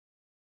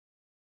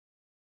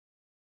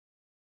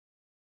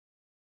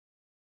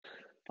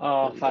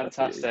Oh, And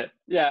fantastic!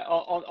 Yeah.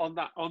 On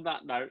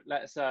that note,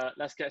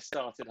 let's get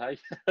started. Hey.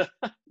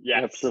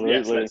 Yes,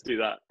 absolutely. let's do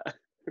that.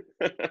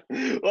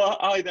 Well,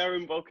 hi there,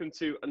 and welcome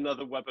to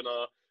another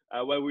webinar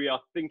where we are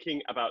thinking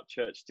about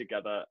church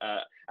together.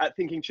 At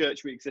Thinking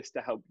Church, we exist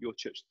to help your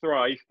church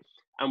thrive,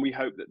 and we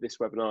hope that this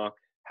webinar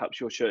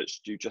helps your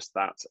church do just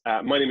that.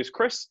 My name is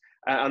Chris,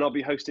 and I'll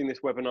be hosting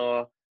this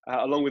webinar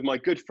along with my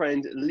good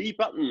friend Lee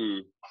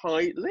Button.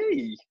 Hi,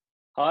 Lee.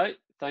 Hi.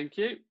 Thank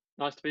you.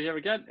 Nice to be here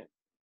again.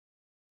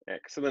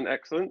 Excellent,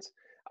 excellent.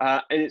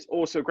 And it's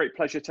also a great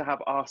pleasure to have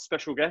our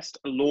special guest,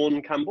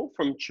 Lorne Campbell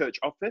from Church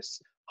Office.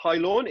 Hi,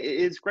 Lorne. It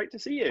is great to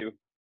see you.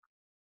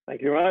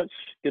 Thank you very much.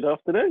 Good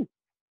afternoon.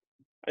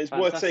 And it's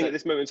worth saying at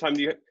this moment in time,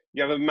 you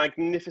have a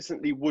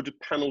magnificently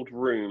wood-panelled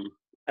room.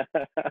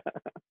 Yeah,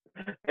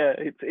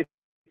 it's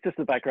just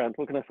the background.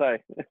 What can I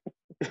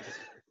say?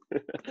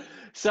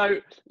 So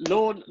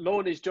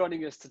Lorne is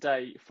joining us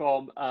today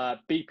from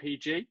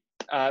BPG,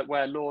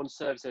 where Lorne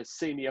serves as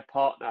senior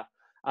partner.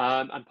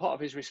 And part of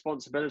his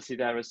responsibility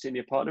there as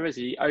senior partner is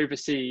he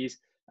oversees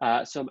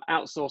some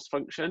outsourced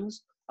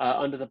functions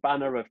under the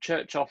banner of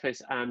Church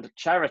Office and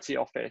Charity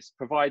Office,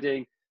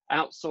 providing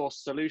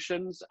outsourced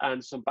solutions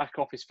and some back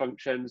office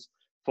functions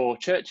for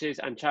churches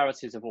and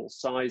charities of all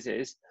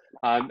sizes.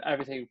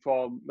 Everything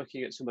from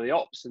looking at some of the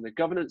ops and the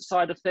governance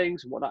side of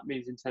things and what that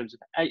means in terms of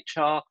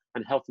HR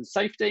and health and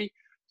safety,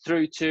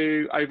 through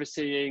to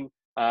overseeing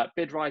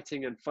bid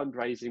writing and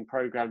fundraising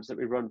programs that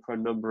we run for a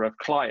number of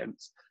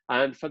clients.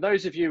 And for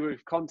those of you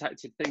who've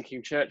contacted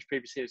Thinking Church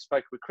previously and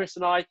spoken with Chris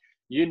and I,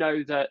 you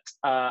know that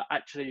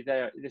actually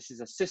this is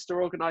a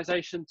sister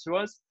organisation to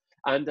us.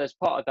 And as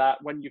part of that,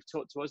 when you've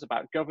talked to us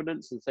about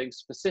governance and things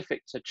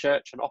specific to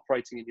church and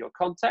operating in your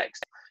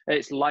context,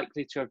 it's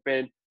likely to have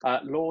been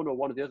Lorne or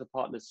one of the other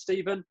partners,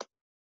 Stephen,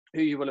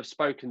 who you will have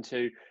spoken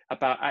to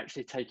about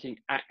actually taking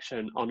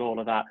action on all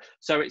of that.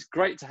 So it's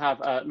great to have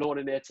Lorne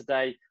in here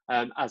today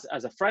as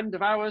a friend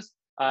of ours,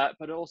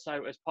 but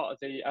also as part of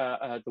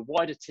the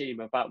wider team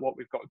about what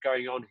we've got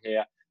going on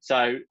here.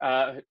 So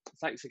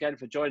thanks again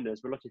for joining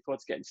us. We're looking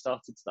forward to getting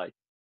started today.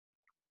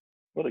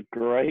 What a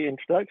great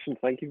introduction.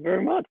 Thank you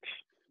very much.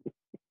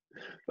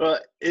 Well,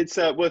 it's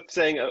worth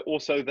saying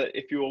also that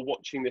if you're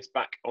watching this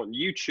back on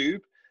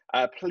YouTube,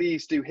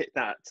 please do hit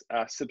that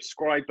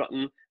subscribe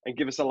button and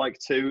give us a like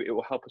too. It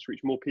will help us reach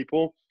more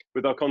people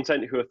with our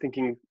content who are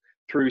thinking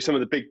through some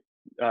of the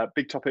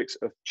big topics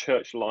of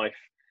church life.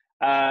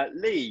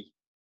 Lee,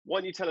 why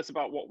don't you tell us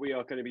about what we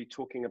are going to be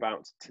talking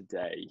about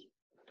today?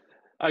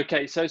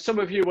 Okay, so some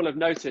of you will have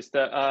noticed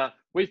that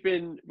we've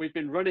been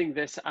running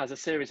this as a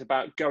series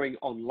about going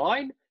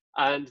online,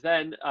 and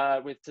then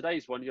with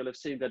today's one, you'll have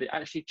seen that it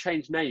actually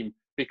changed name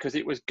because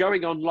it was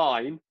going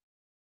online,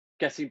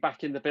 getting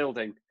back in the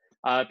building.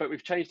 But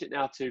we've changed it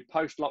now to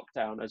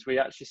post-lockdown as we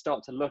actually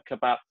start to look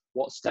about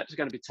what steps are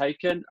going to be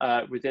taken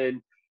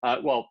within,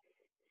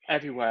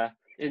 everywhere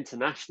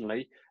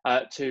internationally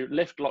to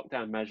lift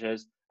lockdown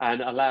measures and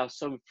allow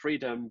some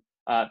freedom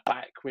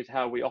back with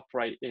how we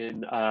operate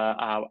in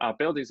our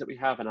buildings that we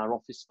have and our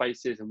office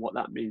spaces and what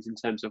that means in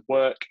terms of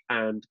work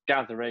and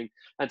gathering,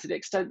 and to the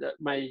extent that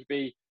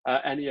maybe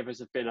any of us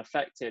have been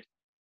affected.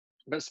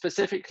 But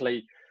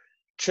specifically,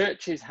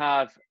 churches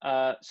have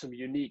some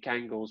unique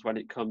angles when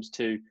it comes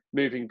to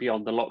moving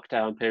beyond the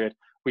lockdown period.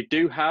 We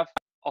do have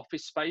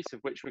office space of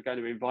which we're going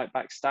to invite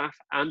back staff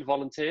and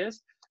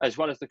volunteers, as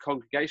well as the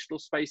congregational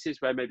spaces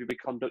where maybe we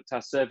conduct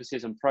our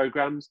services and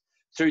programs,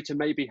 through to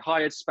maybe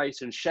hired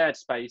space and shared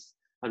space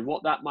and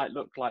what that might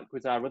look like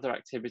with our other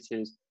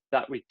activities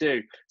that we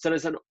do. So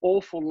there's an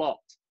awful lot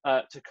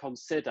to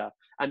consider,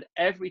 and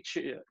every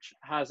church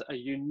has a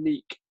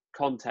unique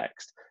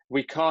context.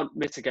 We can't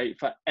mitigate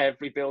for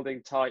every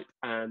building type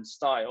and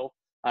style.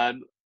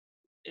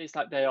 It's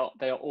like they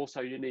are also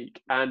unique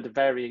and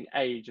varying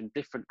age and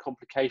different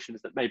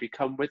complications that maybe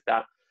come with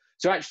that.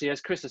 So actually,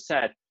 as Chris has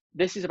said,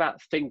 this is about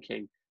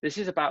thinking. This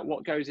is about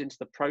what goes into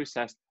the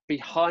process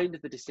behind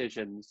the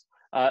decisions,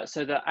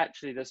 so that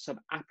actually there's some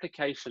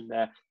application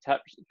there to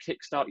help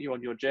kickstart you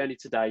on your journey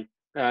today,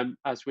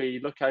 as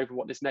we look over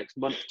what this next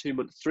month, 2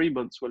 months, 3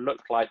 months will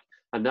look like,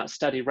 and that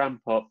steady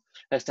ramp up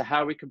as to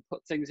how we can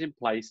put things in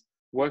place,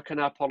 work on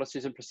our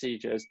policies and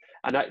procedures,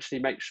 and actually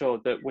make sure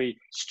that we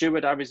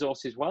steward our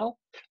resources well,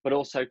 but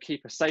also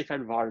keep a safe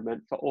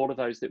environment for all of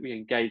those that we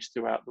engage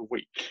throughout the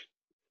week.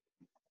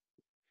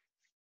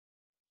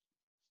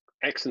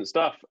 Excellent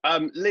stuff.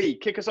 Lee,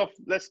 kick us off.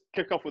 Let's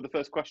kick off with the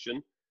first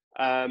question.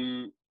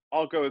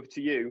 I'll go over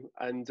to you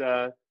and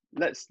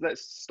let's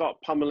start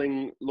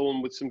pummeling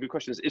Lorne with some good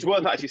questions. It's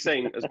worth actually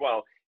saying as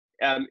well,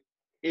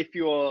 if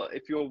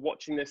you're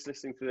watching this,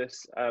 listening to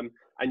this,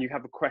 and you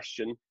have a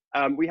question,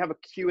 we have a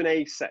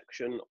Q&A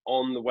section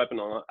on the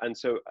webinar, and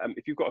so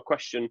if you've got a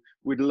question,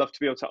 we'd love to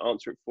be able to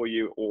answer it for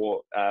you,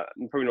 or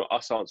probably not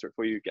us answer it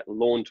for you, get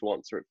Lorne to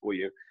answer it for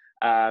you.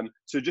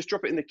 So just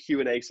drop it in the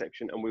Q&A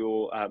section and we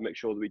will make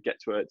sure that we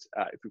get to it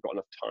if we've got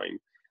enough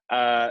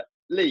time.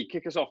 Lee,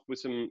 kick us off with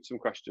some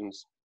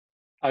questions.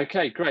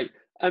 Okay, great.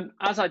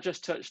 As I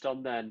just touched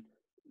on then,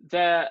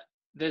 there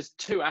there's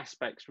two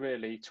aspects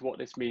really to what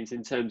this means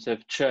in terms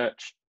of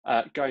church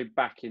going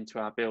back into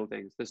our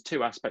buildings. There's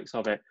two aspects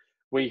of it.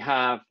 We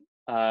have,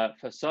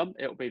 for some,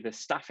 it'll be the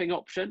staffing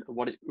option and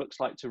what it looks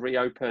like to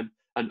reopen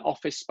an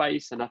office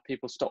space and have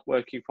people stop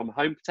working from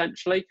home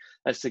potentially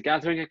as to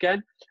gathering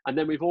again. And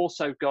then we've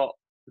also got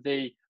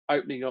the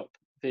opening up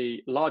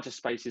the larger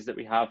spaces that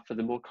we have for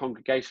the more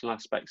congregational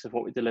aspects of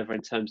what we deliver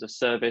in terms of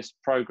service,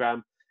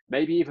 program,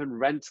 maybe even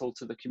rental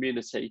to the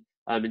community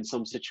in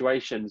some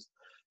situations.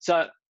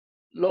 So,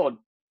 Lorne,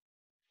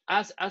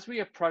 as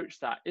we approach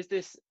that, is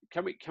this,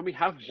 can we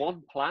have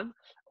one plan,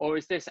 or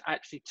is this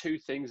actually two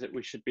things that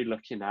we should be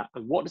looking at?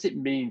 And what does it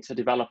mean to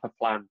develop a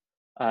plan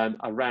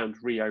around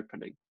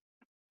reopening?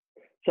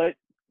 So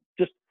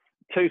just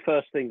two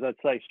first things I'd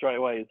say straight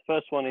away. The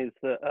first one is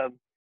that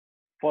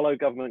follow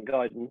government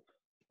guidance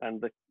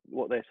and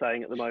what they're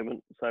saying at the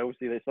moment. So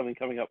obviously there's something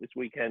coming up this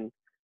weekend,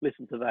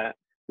 listen to that.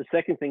 The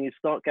second thing is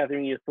start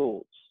gathering your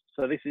thoughts.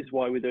 So this is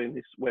why we're doing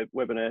this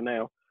webinar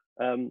now,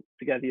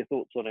 to gather your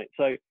thoughts on it.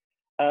 So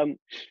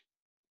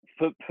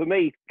for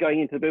me,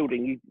 going into the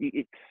building,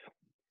 it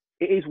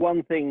is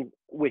one thing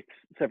with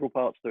several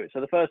parts to it.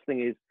 So the first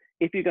thing is,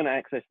 if you're going to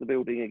access the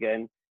building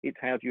again, it's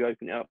how do you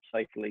open it up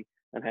safely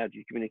and how do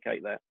you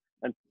communicate that?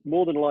 And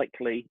more than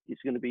likely,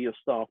 it's going to be your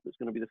staff that's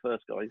going to be the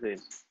first guys in.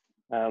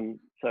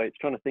 So it's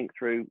trying to think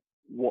through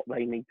what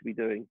they need to be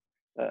doing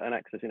and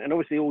accessing. And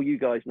obviously, all you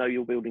guys know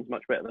your buildings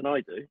much better than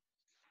I do.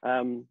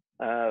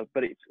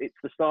 But it's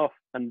the staff,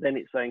 and then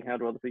it's saying how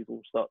do other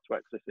people start to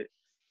access it.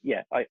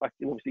 Yeah, I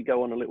can obviously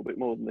go on a little bit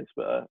more than this,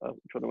 but I'm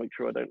trying to make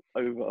sure I don't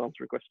over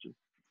answer a question.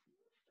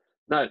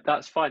 No,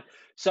 that's fine.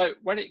 So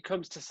when it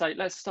comes to, say,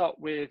 let's start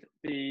with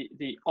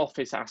the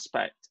office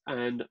aspect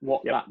and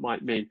what that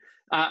might mean.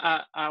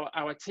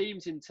 Our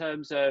teams, in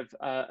terms of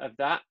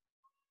that,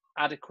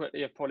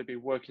 adequately have probably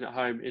been working at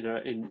home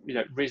in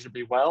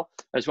reasonably well,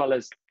 as well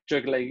as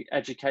juggling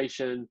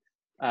education,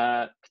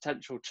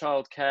 potential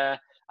childcare,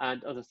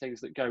 and other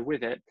things that go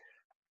with it.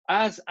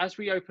 As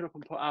we open up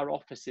and put our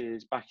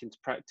offices back into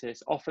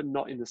practice, often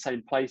not in the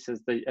same place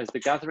as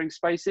the gathering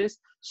spaces,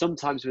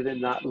 sometimes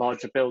within that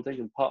larger building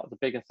and part of the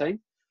bigger thing.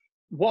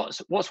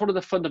 What's one of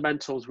the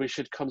fundamentals we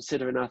should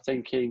consider in our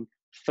thinking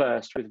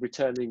first with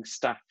returning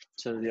staff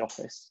to the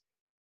office?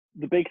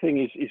 The big thing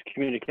is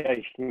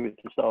communication with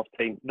the staff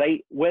team.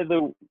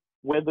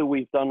 Whether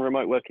we've done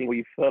remote working or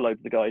you've furloughed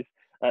the guys,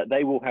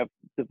 they will have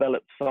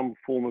developed some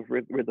form of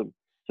rhythm.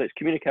 So it's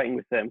communicating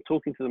with them,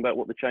 talking to them about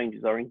what the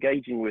changes are,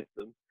 engaging with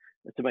them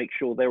to make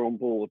sure they're on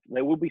board.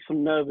 There will be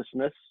some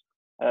nervousness.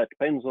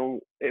 Depends on,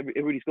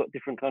 everybody's got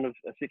different kind of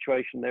a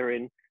situation they're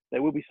in.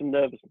 There will be some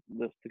nervousness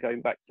to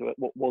going back to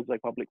what was a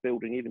public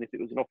building, even if it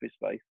was an office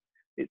space.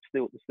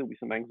 There'll still be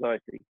some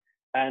anxiety.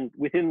 And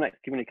within that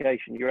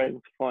communication, you're able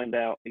to find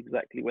out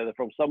exactly whether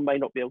from. Some may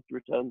not be able to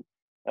return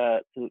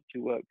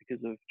to work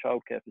because of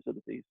childcare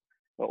facilities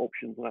or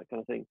options and that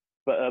kind of thing.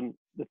 But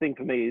the thing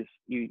for me is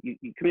you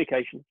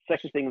communication.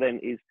 Second thing then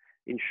is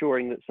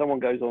ensuring that someone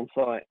goes on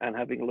site and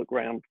having a look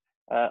around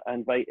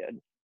and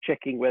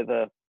checking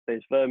whether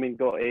there's vermin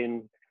got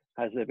in,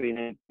 has there been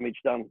any damage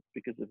done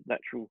because of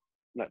natural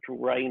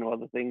rain or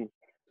other things,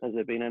 has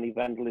there been any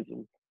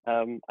vandalism,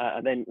 and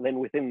then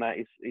within that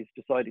is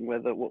deciding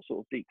what sort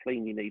of deep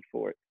clean you need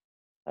for it.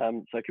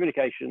 So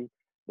communication,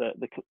 the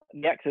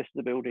access to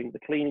the building, the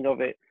cleaning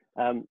of it,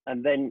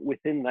 and then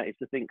within that is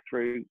to think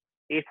through,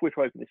 if we're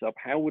to open this up,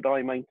 how would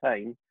I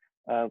maintain,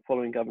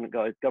 following governance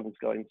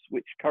guidance,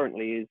 which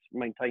currently is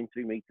maintain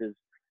 2 meters,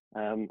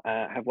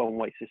 have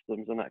one-way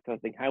systems and that kind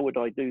of thing. How would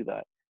I do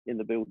that in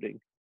the building?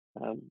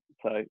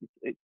 So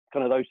it's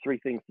kind of those 3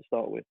 things to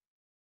start with.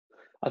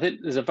 I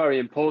think there's a very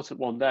important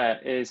one there,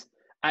 is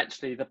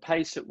actually the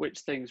pace at which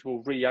things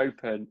will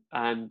reopen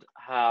and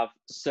have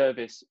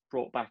service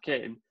brought back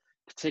in,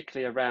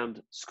 particularly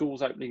around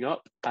schools opening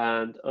up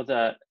and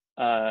other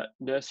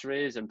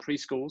nurseries and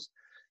preschools,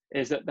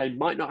 is that they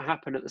might not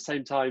happen at the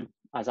same time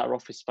as our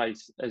office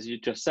space, as you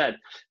just said.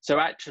 So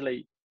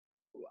actually,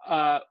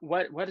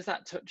 where does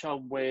that touch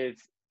on with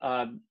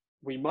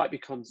we might be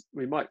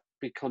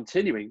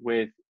continuing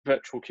with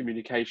virtual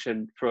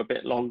communication for a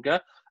bit longer,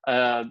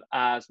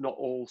 as not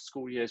all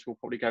school years will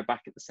probably go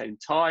back at the same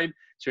time.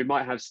 So we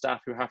might have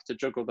staff who have to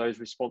juggle those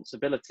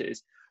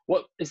responsibilities.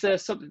 What is there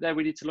something there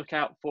we need to look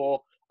out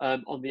for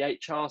on the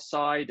HR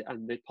side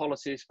and the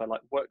policies for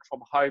like work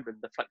from home and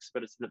the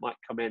flexibility that might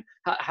come in?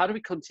 How do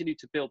we continue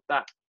to build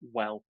that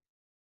well?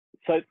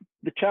 So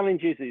the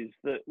challenge is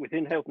that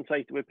within health and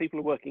safety, where people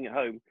are working at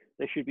home,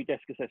 there should be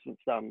desk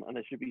assessments done, and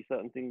there should be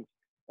certain things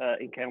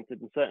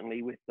encountered, and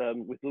certainly with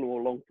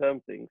more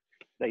long-term things,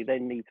 they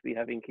then need to be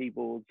having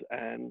keyboards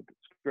and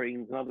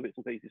screens and other bits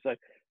and pieces. So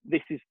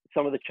this is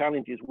some of the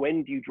challenges.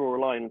 When do you draw a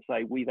line and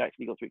say we've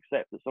actually got to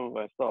accept that some of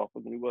our staff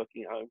are going to be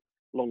working at home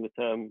longer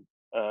term,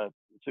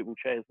 suitable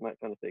chairs and that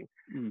kind of thing?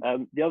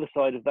 The other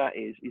side of that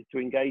is to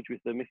engage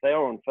with them. If they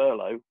are on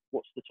furlough,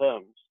 what's the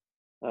terms?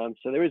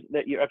 So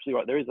you're absolutely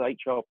right. There is an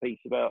HR piece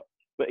about,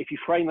 but if you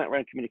frame that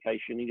around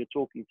communication and you're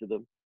talking to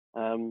them,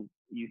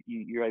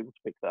 you're able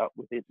to pick that up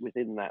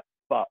within that.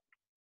 But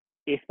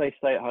if they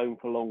stay at home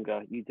for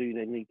longer, you do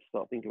then need to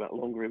start thinking about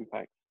longer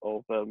impacts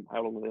of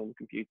how long are they on the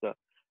computer,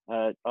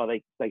 are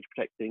they data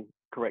protecting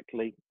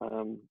correctly,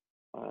 and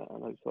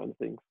those kind of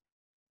things.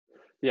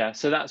 Yeah,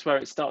 so that's where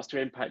it starts to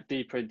impact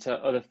deeper into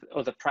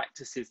other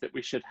practices that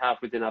we should have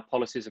within our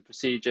policies and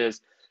procedures,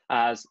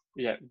 as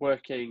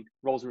working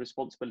roles and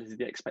responsibilities,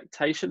 the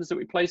expectations that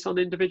we place on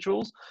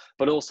individuals,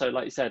 but also,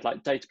 like you said,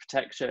 like data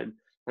protection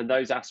and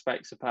those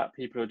aspects about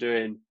people who are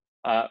doing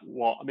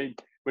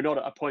we're not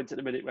at a point at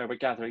the minute where we're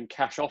gathering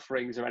cash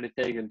offerings or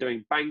anything and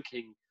doing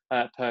banking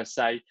per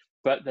se,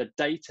 but the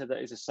data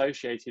that is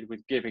associated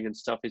with giving and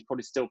stuff is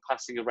probably still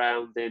passing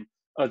around in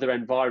other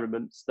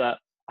environments that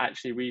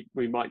actually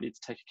we might need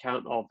to take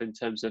account of in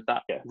terms of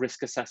that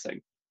risk assessing.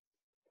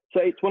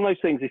 So it's one of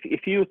those things,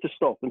 if you were to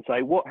stop and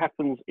say, what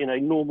happens in a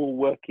normal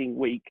working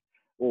week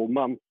or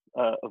month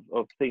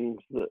of things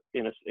that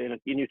in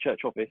your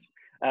church office,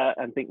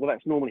 and think, well,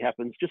 that's normally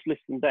happens, just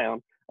list them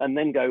down and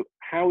then go,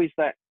 how is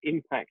that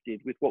impacted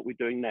with what we're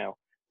doing now?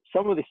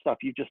 Some of this stuff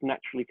you've just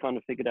naturally kind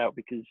of figured out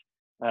because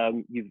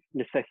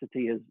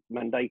necessity has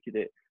mandated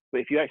it.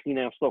 But if you actually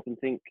now stop and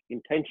think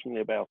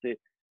intentionally about it,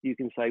 you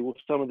can say, well,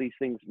 some of these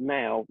things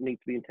now need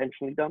to be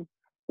intentionally done,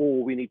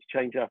 or we need to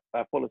change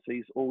our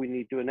policies, or we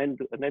need to do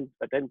an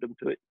addendum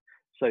to it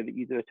so that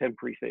you do a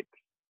temporary fix,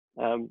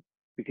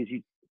 because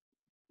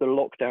the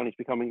lockdown is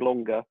becoming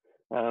longer,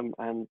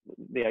 and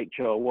the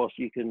HR, whilst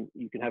you can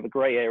have a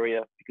grey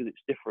area because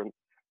it's different,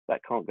 that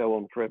can't go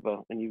on forever,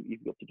 and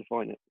you've got to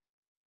define it.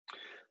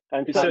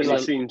 And it certainly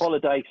like seems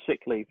holiday,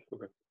 sick leave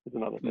is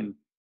another thing.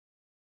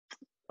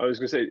 I was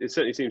going to say, it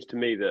certainly seems to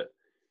me that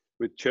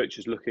with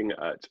churches looking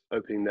at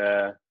opening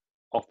their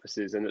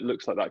offices, and it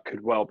looks like that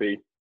could well be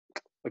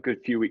a good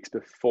few weeks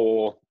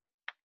before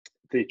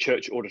the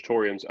church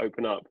auditoriums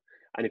open up.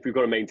 And if we've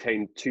got to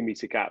maintain 2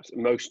 meter gaps,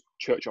 most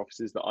church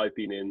offices that I've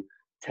been in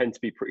tend to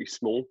be pretty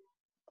small.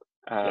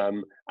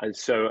 And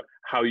so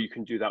how you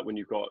can do that when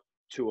you've got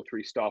 2 or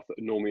 3 staff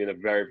that are normally in a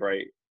very,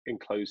 very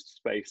enclosed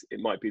space, it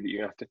might be that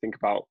you have to think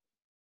about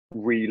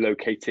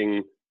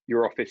relocating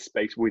your office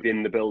space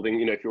within the building.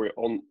 You know, if you're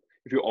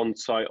on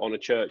site on a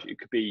church, it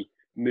could be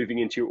moving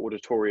into your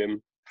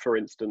auditorium, for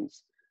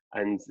instance,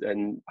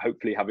 and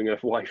hopefully having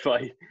enough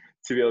Wi-Fi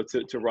to be able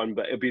to run.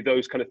 But it'll be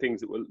those kind of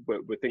things that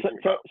we're thinking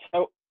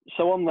about.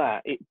 So on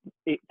that,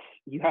 it's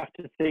you have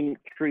to think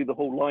through the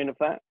whole line of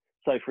that.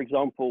 So, for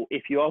example,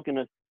 if you are going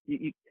to,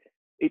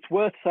 it's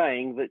worth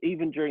saying that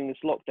even during this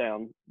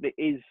lockdown, it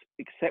is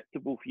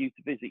acceptable for you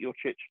to visit your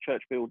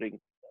church building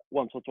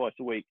once or twice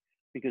a week,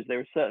 because there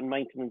are certain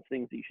maintenance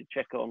things that you should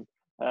check on,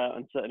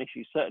 and certain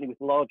issues. Certainly with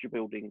larger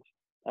buildings,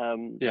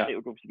 it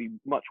would obviously be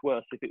much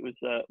worse if it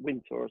was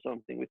winter or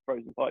something with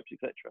frozen pipes,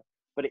 etc.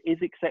 But it is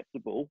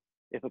acceptable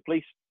if a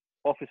police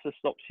officer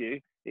stops you.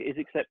 It is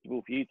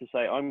acceptable for you to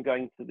say, "I'm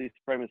going to this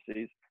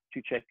premises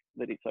to check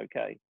that it's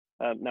okay."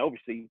 Now,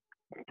 obviously,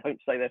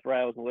 don't stay there for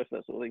hours and all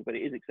that sort of thing, but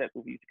it is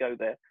acceptable for you to go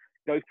there,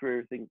 go through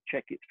everything,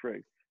 check it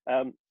through.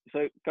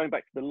 So going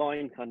back to the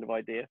line kind of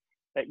idea,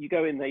 you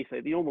go in there, you say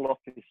the normal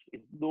office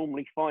is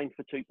normally fine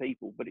for 2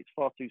 people, but it's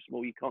far too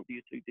small. You can't do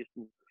your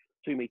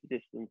 2 meter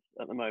distance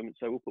at the moment.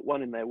 So we'll put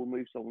 1 in there, we'll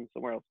move someone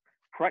somewhere else.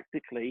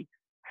 Practically,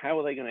 how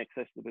are they going to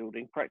access the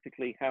building?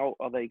 Practically, how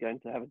are they going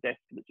to have a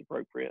desk that's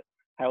appropriate?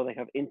 How they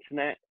have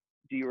internet?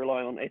 Do you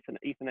rely on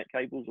Ethernet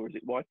cables, or is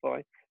it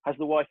Wi-Fi? Has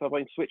the Wi-Fi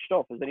been switched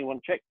off? Has anyone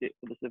checked it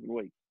for the 7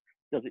 weeks?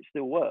 Does it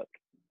still work?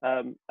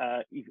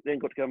 You've then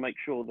got to go and make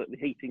sure that the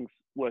heating's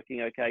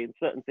working okay, and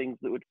certain things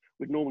that would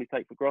normally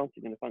take for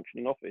granted in a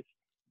functioning office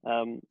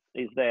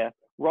is there,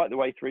 right the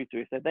way through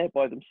to, if they're there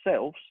by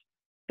themselves,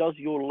 does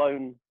your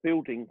lone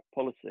working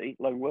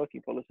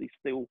policy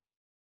still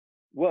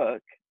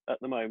work at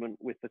the moment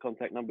with the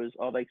contact numbers?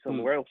 Are they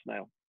somewhere else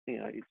now? You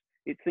know,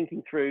 it's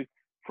thinking through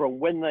from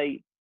when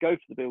they go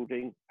to the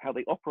building, how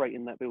they operate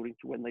in that building,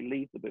 to when they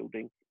leave the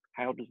building.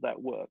 How does that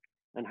work?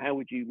 And how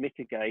would you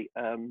mitigate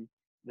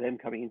them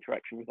coming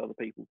interaction with other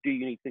people? Do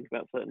you need to think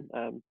about certain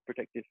personal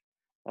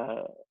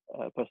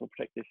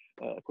protective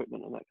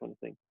equipment and that kind of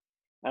thing?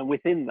 And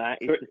within that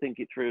is to think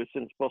it through as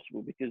soon as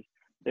possible, because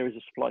there is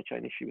a supply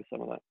chain issue with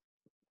some of that.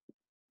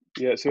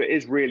 Yeah, so it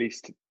is really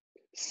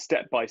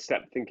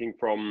step-by-step thinking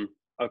from,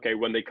 okay,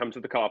 when they come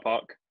to the car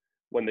park,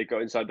 when they go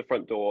inside the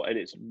front door, and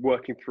it's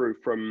working through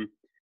from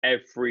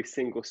every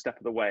single step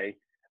of the way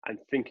and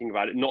thinking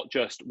about it, not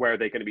just where are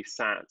they going to be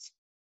sat,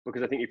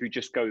 because I think if you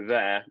just go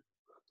there,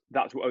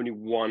 that's only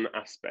one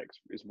aspect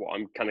is what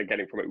I'm kind of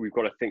getting from it. We've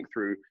got to think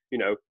through, you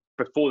know,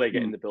 before they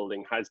get in the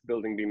building, has the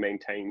building been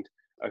maintained?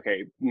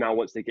 Okay, now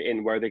once they get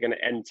in, where are they going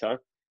to enter?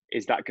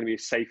 Is that going to be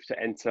safe to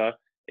enter,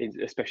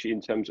 especially in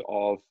terms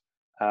of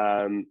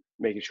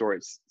making sure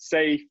it's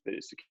safe, that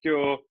it's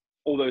secure,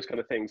 all those kind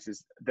of things.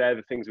 They're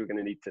the things we're going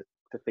to need to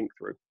think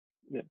through.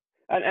 Yeah,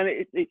 and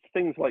it's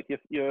things like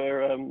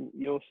your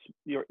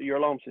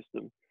alarm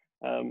system.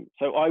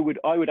 So I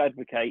would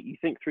advocate you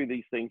think through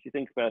these things, you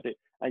think about it,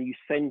 and you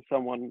send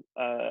someone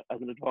as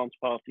an advanced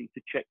party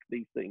to check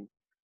these things.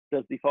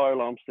 Does the fire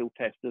alarm still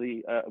test? Do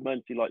the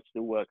emergency lights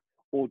still work?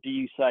 Or do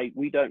you say,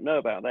 we don't know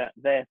about that,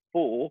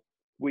 therefore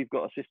we've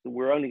got a system,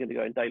 we're only going to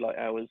go in daylight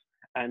hours,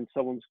 and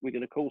we're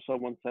going to call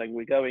someone saying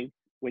we're going.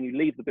 When you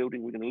leave the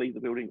building, we're going to leave the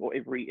building, or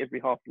every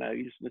half an hour,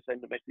 you're just going to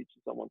send a message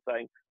to someone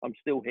saying, I'm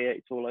still here,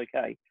 it's all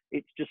okay.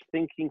 It's just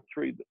thinking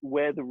through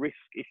where the risk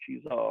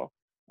issues are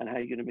and how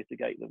you're going to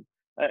mitigate them.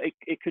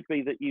 It could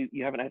be that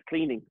you haven't had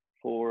cleaning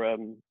for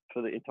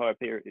the entire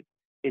period.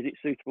 Is it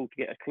suitable to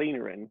get a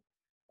cleaner in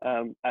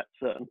at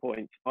certain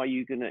points? Are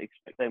you going to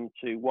expect them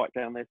to wipe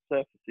down their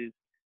surfaces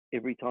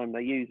every time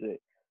they use it?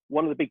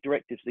 One of the big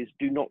directives is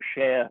do not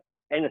share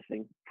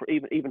anything, for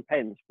even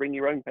pens. Bring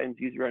your own pens,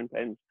 use your own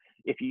pens.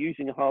 If you're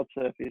using a hard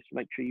surface,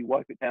 make sure you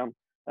wipe it down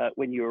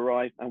when you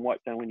arrive and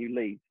wipe down when you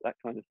leave, that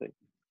kind of thing.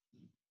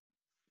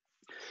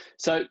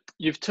 So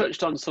you've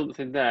touched on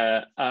something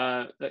there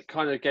that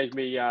kind of gave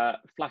me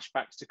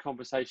flashbacks to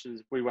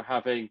conversations we were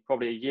having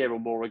probably a year or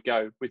more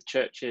ago with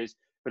churches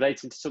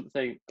relating to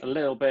something a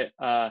little bit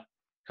kind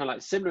of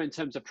like similar in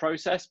terms of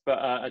process, but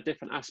a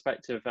different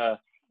aspect of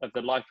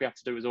the life we have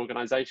to do as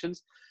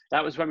organisations.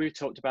 That was when we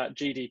talked about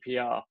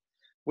GDPR,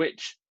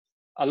 which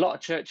a lot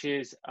of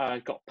churches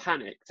got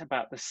panicked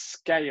about the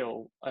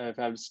scale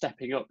of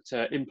stepping up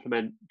to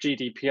implement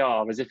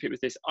GDPR as if it was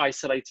this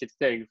isolated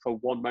thing for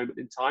one moment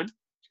in time.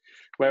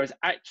 Whereas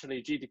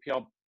actually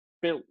GDPR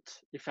built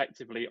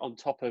effectively on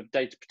top of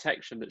data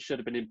protection that should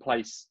have been in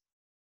place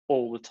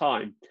all the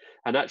time.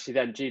 And actually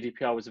then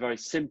GDPR was a very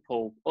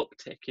simple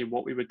uptick in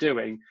what we were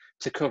doing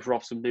to cover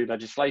off some new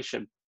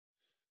legislation.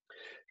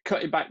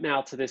 Cutting back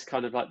now to this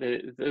kind of like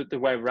the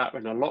way we're at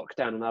in a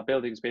lockdown and our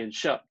buildings being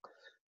shut.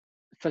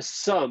 For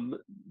some,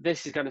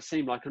 this is going to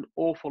seem like an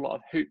awful lot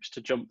of hoops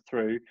to jump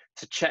through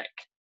to check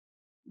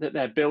that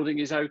their building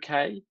is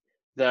okay,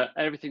 that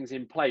everything's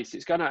in place.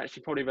 It's going to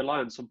actually probably rely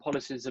on some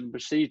policies and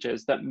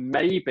procedures that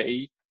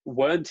maybe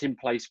weren't in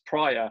place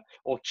prior,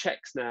 or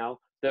checks now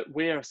that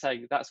we're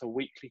saying that's a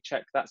weekly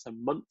check, that's a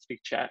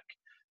monthly check,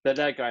 that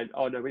they're going,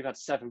 oh no, we've had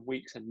 7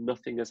 weeks and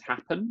nothing has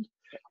happened.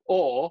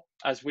 Or,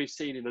 as we've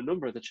seen in a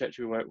number of the churches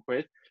we work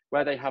with,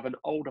 where they have an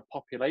older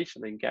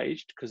population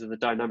engaged because of the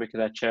dynamic of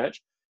their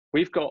church,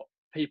 we've got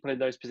people in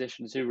those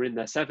positions who are in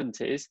their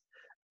 70s,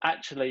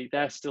 actually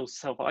they're still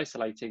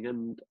self-isolating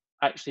and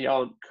actually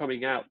aren't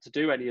coming out to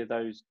do any of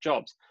those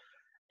jobs.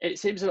 It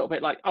seems a little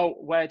bit like, oh,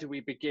 where do we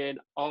begin?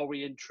 Are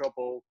we in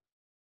trouble?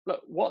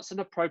 Look, what's an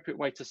appropriate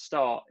way to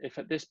start if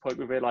at this point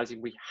we're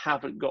realizing we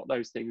haven't got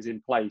those things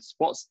in place?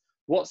 What's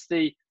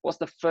the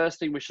first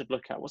thing we should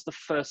look at? What's the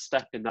first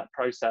step in that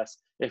process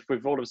if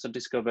we've all of a sudden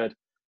discovered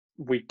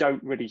we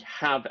don't really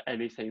have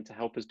anything to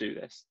help us do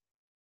this?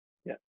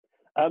 Yeah.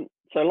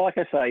 So like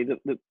I say,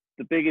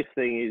 the biggest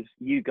thing is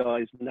you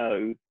guys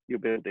know your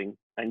building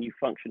and you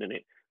function in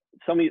it.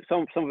 Some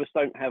of us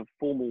don't have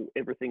formal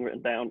everything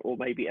written down, or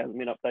maybe it hasn't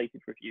been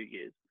updated for a few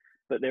years,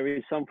 but there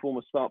is some form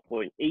of start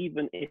point.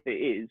 Even if it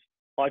is,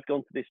 I've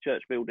gone to this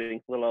church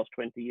building for the last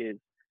 20 years.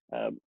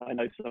 I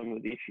know some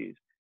of the issues.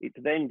 It's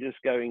then just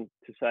going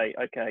to say,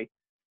 okay,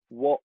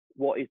 what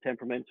is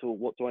temperamental?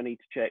 What do I need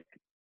to check?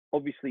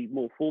 Obviously,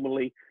 more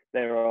formally,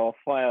 there are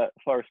fire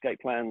escape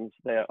plans,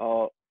 there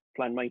are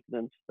planned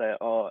maintenance,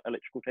 there are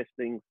electrical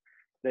testings,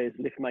 there's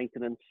lift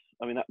maintenance.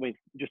 I mean, that means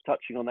just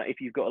touching on that,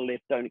 if you've got a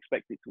lift, don't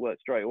expect it to work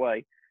straight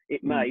away.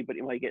 It may, but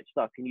it may get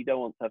stuck, and you don't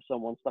want to have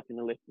someone stuck in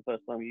the lift the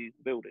first time you use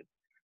the building.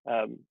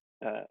 And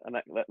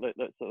that's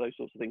those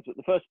sorts of things. But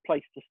the first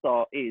place to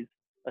start is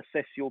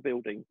assess your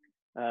building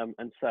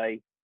and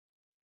say,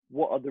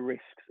 what are the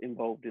risks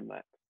involved in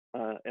that?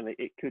 And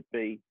it could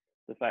be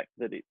the fact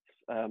that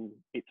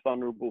it's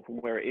vulnerable from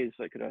where it is,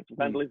 so it could have some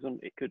vandalism.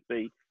 It could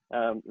be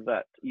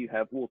that you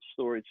have water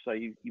storage, so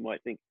you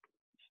might think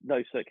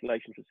no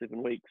circulation for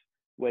 7 weeks.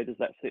 Where does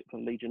that sit for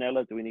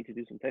Legionella? Do we need to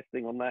do some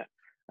testing on that?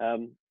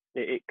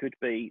 It could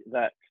be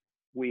that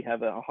we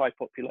have a high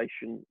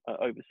population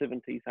over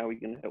 70s. How are we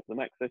going to help them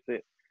access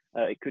it?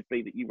 It could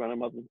be that you run a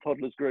mothers and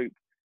toddlers group.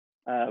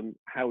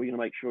 How are we going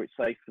to make sure it's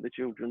safe for the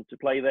children to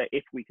play there?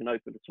 If we can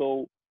open at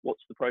all,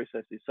 what's the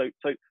processes? So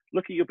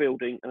look at your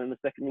building, and then the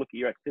second, look at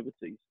your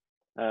activities.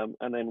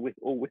 And then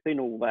within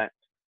all that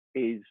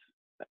is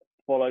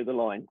follow the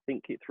line,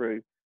 think it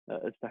through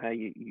as to how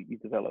you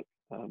develop.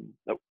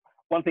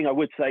 One thing I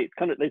would say, it's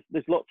kind of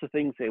there's lots of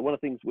things here. One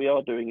of the things we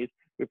are doing is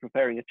we're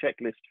preparing a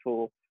checklist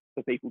for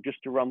people just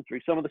to run through.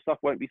 Some of the stuff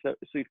won't be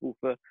suitable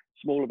for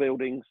smaller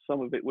buildings,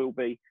 some of it will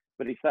be,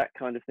 but it's that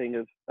kind of thing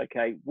of,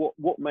 okay,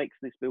 what makes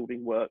this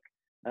building work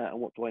and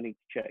what do I need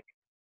to check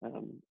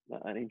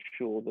and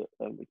ensure that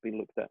it's been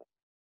looked at.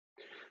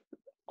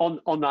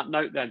 On that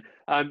note then,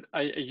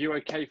 are you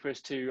okay for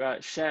us to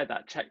share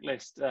that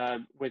checklist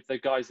with the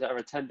guys that are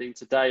attending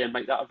today and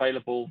make that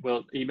available?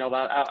 We'll email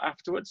that out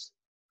afterwards.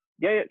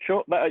 Yeah,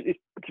 sure.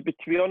 To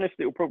be honest,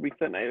 it will probably be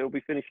sent out. It'll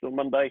be finished on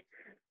Monday.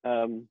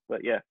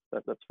 But yeah,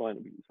 that's fine.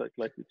 It'll be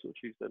circulated till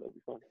Tuesday. That'll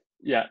be fine.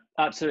 Yeah,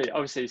 absolutely.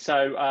 Obviously,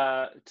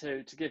 so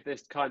to give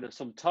this kind of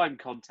some time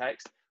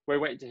context, we're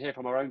waiting to hear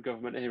from our own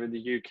government here in the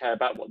UK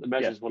about what the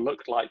measures will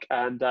look like,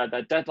 and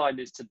their deadline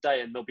is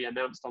today, and they'll be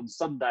announced on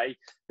Sunday.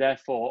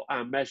 Therefore,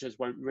 our measures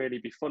won't really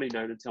be fully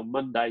known until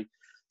Monday.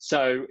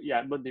 So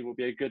yeah, Monday will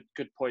be a good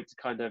point to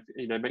kind of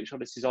make sure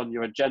this is on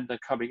your agenda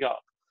coming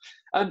up.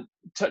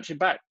 Touching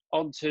back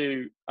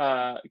onto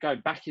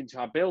going back into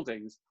our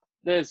buildings,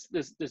 there's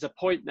a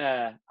point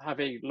there,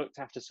 having looked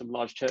after some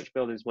large church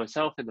buildings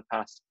myself in the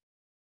past.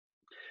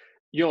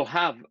 You'll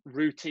have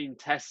routine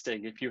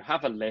testing. If you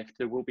have a lift,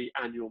 there will be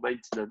annual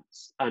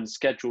maintenance and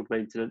scheduled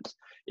maintenance.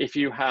 If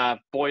you have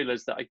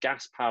boilers that are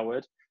gas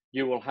powered,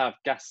 you will have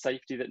gas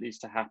safety that needs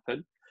to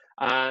happen.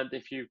 And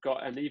if you've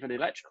got an even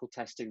electrical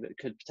testing that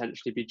could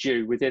potentially be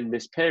due within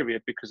this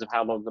period because of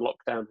how long the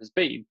lockdown has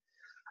been.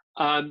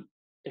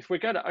 If we're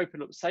going to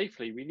open up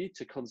safely, we need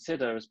to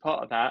consider, as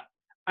part of that,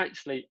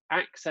 actually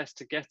access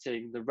to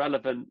getting the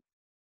relevant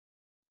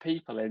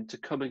people in to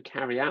come and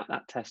carry out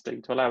that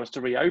testing to allow us to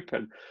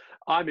reopen.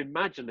 I'm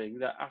imagining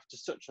that after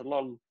such a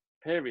long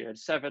period,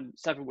 7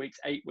 weeks,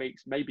 8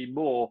 weeks, maybe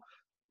more,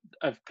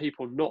 of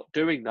people not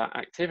doing that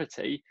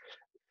activity,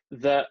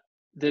 that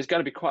there's going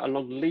to be quite a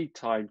long lead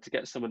time to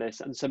get some of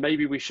this. And so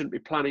maybe we shouldn't be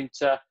planning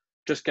to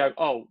just go,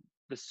 oh,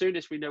 the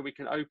soonest we know we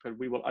can open,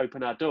 we will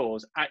open our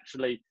doors.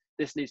 Actually,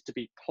 this needs to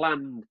be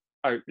planned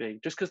opening.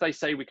 Just because they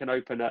say we can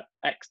open at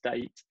X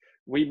date,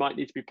 we might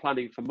need to be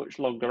planning for much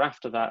longer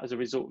after that as a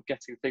result of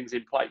getting things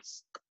in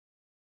place.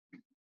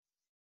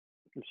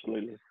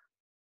 Absolutely.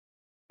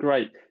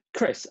 Great.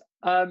 Chris,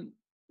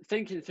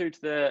 thinking through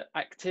to the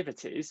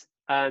activities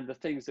and the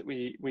things that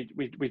we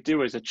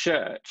do as a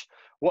church,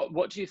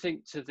 what do you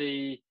think to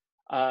the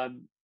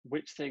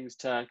which things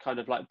to kind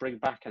of like bring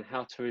back and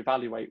how to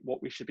evaluate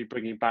what we should be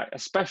bringing back,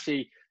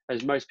 especially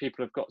as most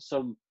people have got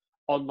some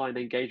online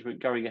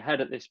engagement going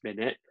ahead at this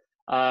minute,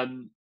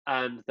 and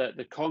that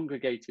the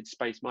congregated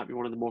space might be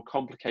one of the more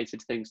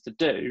complicated things to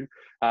do.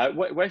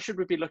 Where should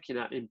we be looking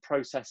at in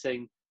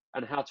processing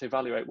and how to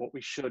evaluate what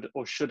we should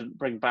or shouldn't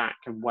bring back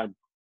and when?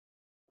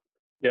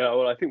 Yeah,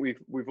 well, I think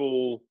we've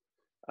all,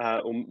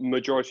 or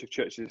majority of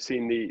churches have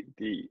seen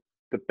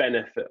the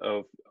benefit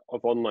of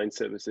online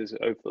services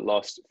over the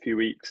last few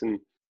weeks, and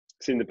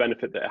seen the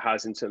benefit that it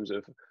has in terms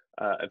of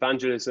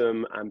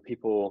evangelism and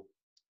people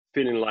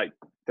feeling like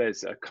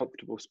there's a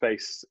comfortable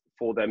space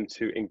for them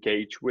to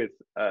engage with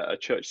a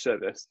church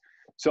service.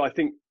 So I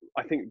think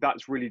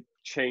that's really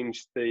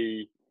changed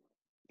the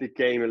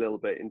game a little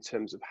bit in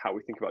terms of how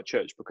we think about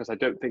church, because I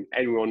don't think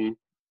anyone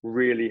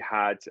really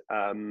had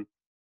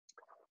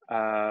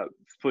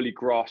fully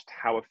grasped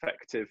how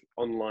effective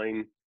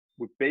online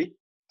would be.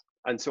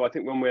 And so I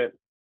think when we're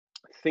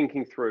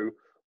thinking through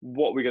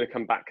what we're going to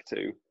come back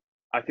to,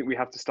 I think we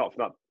have to start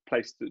from that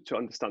place to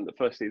understand that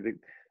firstly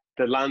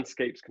the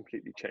landscape's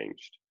completely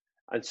changed,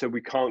 and so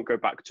we can't go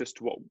back just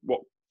to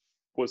what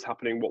was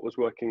happening, what was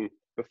working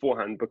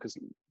beforehand, because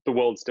the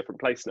world's a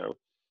different place now.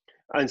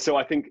 And so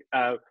I think,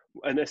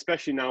 and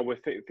especially now we're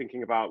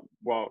thinking about,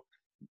 well,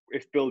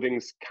 if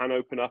buildings can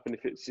open up, and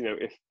if it's, you know,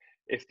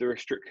 if the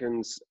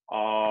restrictions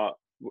are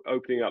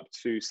opening up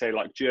to, say,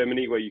 like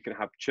Germany, where you can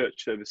have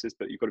church services,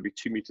 but you've got to be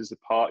 2 meters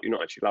apart, you're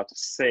not actually allowed to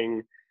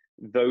sing,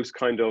 those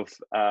kind of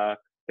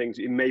things,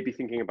 you may be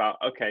thinking about,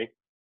 okay,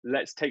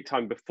 let's take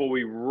time before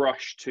we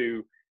rush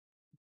to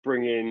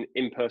bring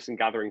in-person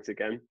gatherings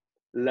again.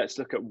 Let's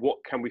look at what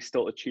can we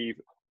still achieve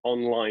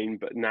online,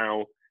 but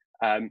now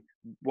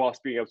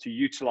whilst being able to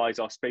utilize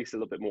our space a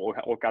little bit more,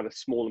 or gather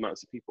small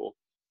amounts of people.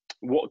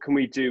 What can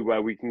we do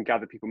where we can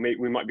gather people?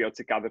 We might be able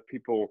to gather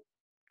people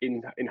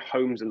in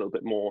homes a little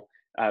bit more,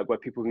 where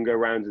people can go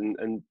around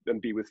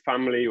and be with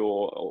family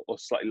or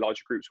slightly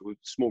larger groups, or with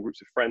small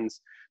groups of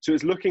friends. So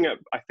it's looking at,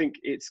 I think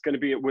it's going to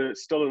be, we're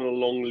still in a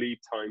long lead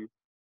time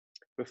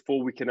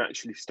before we can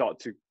actually start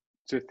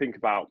to think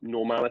about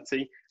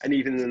normality. And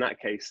even in that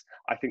case,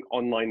 I think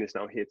online is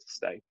now here to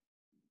stay.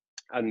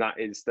 And that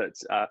is that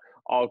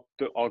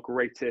our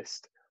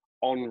greatest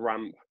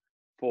on-ramp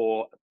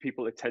for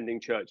people attending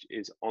church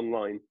is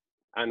online.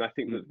 And I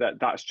think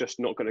that's just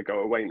not going to go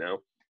away now.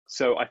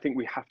 So I think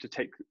we have to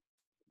take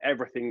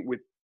everything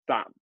with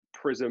that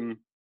prism,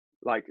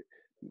 like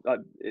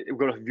we've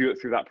got to view it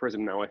through that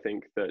prism now. I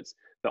think that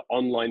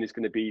online is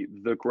going to be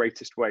the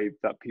greatest way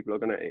that people are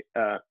going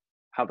to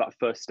have that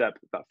first step,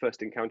 that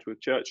first encounter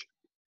with church.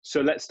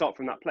 So let's start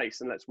from that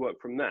place and let's work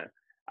from there,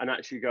 and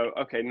actually go,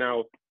 okay,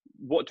 now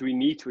what do we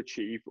need to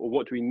achieve, or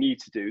what do we need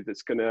to do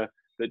that's going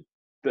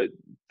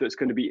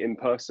to be in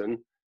person,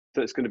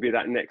 that's going to be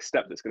that next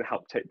step that's going to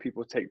help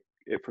people take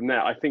it from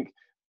there. I think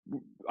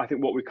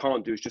what we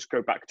can't do is just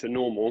go back to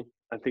normal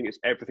and think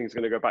everything's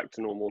going to go back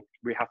to normal.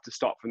 We have to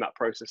start from that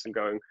process and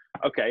going,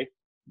 okay,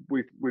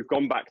 we've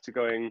gone back to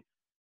going,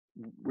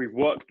 we're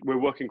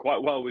working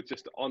quite well with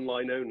just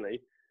online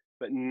only,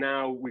 but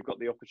now we've got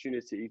the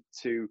opportunity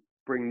to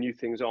bring new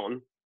things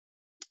on.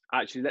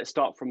 Actually, let's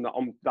start from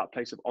that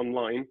place of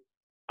online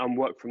and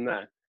work from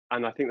there.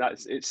 And I think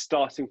it's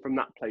starting from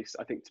that place,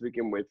 I think, to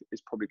begin with,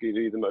 is probably going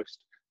to be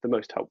the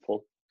most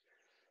helpful.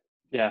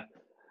 Yeah,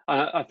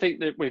 I think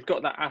that we've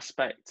got that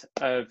aspect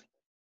of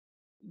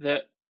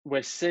that.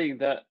 We're seeing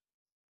that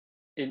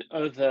in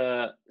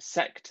other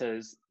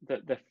sectors,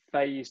 that the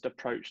phased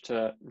approach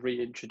to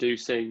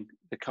reintroducing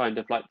the kind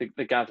of like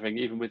the gathering,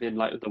 even within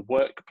like the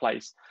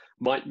workplace,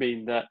 might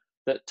mean that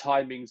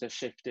timings are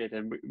shifted,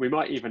 and we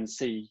might even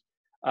see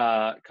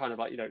kind of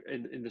like,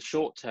 in the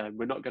short term,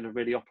 we're not going to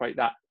really operate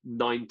that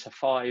 9 to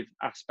 5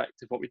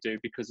 aspect of what we do,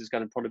 because there's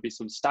going to probably be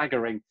some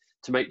staggering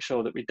to make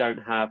sure that we don't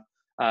have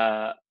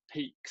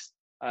peaks,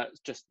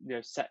 just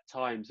set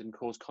times, and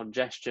cause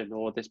congestion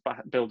or this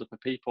build up of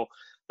people.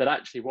 That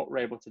actually what we're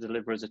able to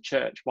deliver as a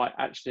church might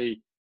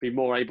actually be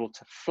more able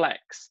to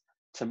flex,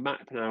 to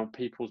map now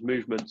people's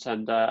movements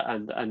and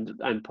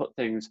put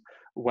things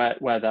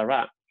where they're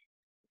at.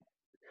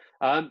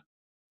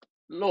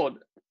 Lord,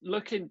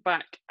 looking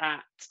back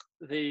at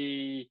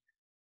the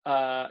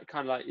kind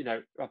of like,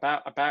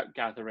 about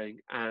gathering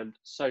and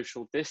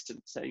social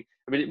distancing,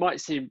 I mean, it might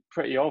seem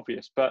pretty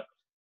obvious, but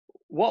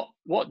what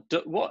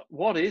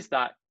is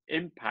that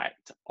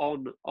impact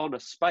on a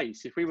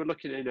space? If we were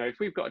looking at, if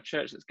we've got a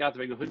church that's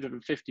gathering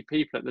 150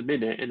 people at the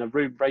minute in a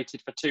room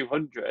rated for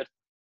 200,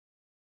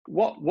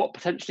 what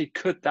potentially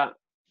could that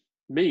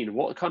mean?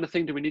 What kind of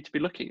thing do we need to be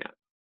looking at?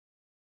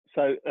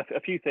 So a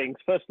few things.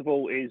 First of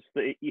all is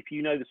that if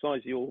you know the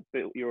size of your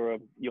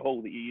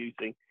hall that you're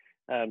using,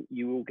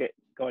 you will get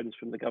guidance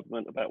from the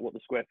government about what the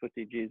square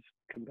footage is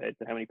compared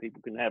to how many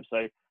people can have.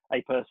 So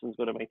a person's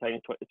got to maintain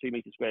a 2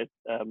 metre square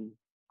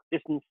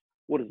distance.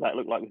 What does that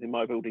look like within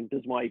my building?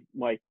 Does my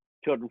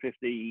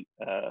 250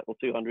 or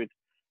 200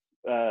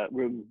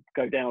 room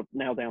go down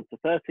to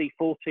 30,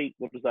 40?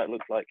 What does that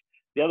look like?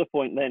 The other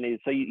point then is,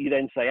 so you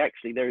then say,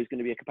 actually, there is going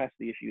to be a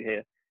capacity issue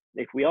here.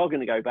 If we are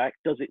going to go back,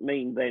 does it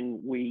mean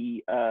then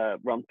we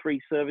run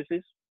 3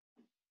 services,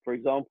 for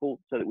example,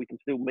 so that we can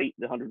still meet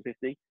the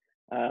 150?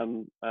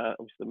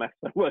 Obviously, the maths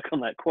don't work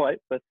on that quite,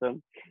 but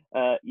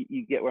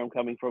you get where I'm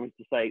coming from, is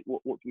to say,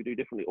 what do we do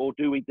differently? Or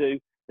do we do,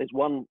 there's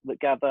one that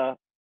gather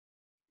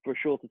for a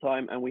shorter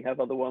time, and we have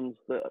other ones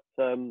that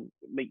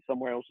meet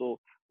somewhere else, or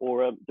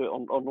do it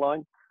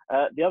online.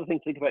 The other thing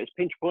to think about is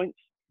pinch points.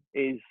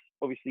 Is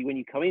obviously when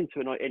you come into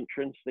an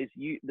entrance,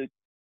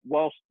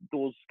 whilst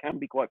doors can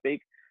be quite big,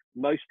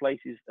 most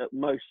places at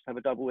most have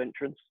a double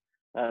entrance.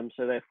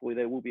 So therefore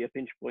there will be a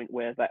pinch point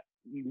where that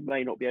you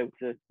may not be able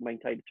to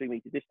maintain a 2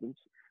 metre distance.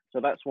 So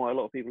that's why a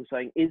lot of people are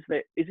saying, is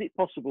it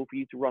possible for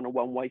you to run a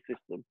one-way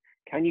system?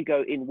 Can you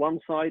go in one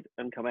side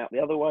and come out the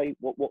other way?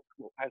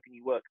 How can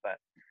you work that?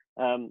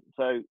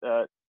 So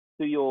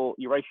do your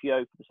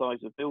ratio for the size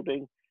of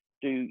building,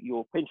 do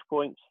your pinch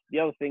points. The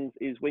other thing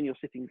is when you're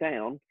sitting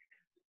down,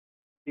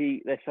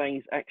 they're saying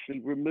is actually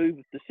remove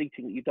the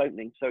seating that you don't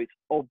need, so it's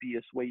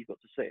obvious where you've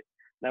got to sit.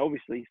 Now,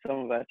 obviously, some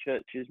of our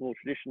churches, more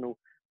traditional,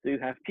 do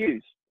have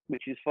pews,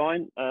 which is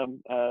fine,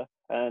 and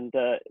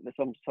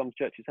some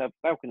churches have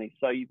balconies.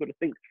 So you've got to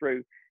think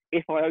through: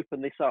 if I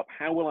open this up,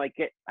 how will I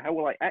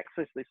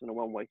access this in a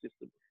one-way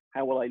system?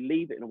 How will I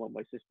leave it in a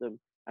one-way system?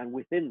 And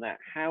within that,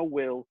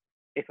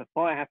 if a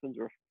fire happens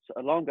or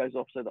an alarm goes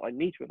off so that I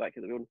need to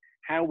evacuate the building,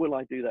 how will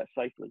I do that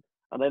safely?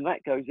 And then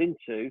that goes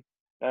into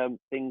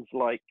things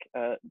like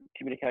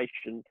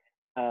communication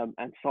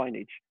and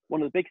signage.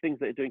 One of the big things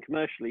that they're doing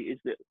commercially is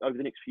that over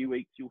the next few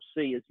weeks, you'll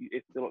see,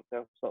 if the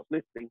lockdown starts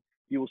lifting,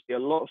 you will see a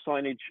lot of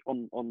signage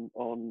on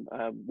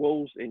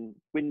walls, in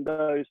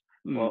windows.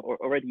 Or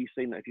already you've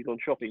seen that if you've gone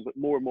shopping, but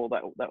more and more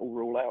that will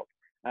roll out.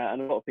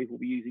 And a lot of people will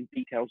be using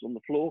decals on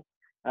the floor.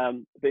 But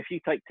if you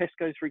take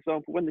Tesco's, for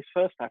example, when this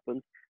first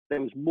happened,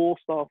 there was more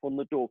staff on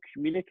the door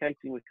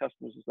communicating with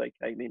customers as they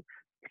came in,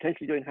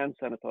 potentially doing hand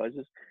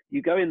sanitizers.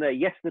 You go in there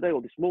yesterday or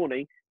this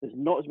morning, there's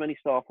not as many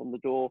staff on the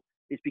door.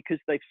 It's because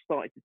they've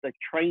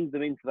trained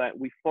them into that.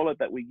 We followed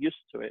that, we're used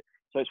to it.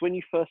 So it's when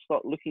you first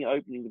start looking at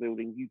opening the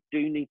building, you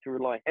do need to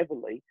rely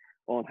heavily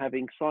on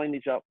having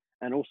signage up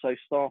and also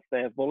staff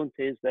there,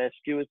 volunteers there,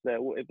 stewards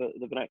there, whatever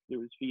the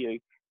vernacular is for you,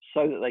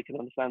 so that they can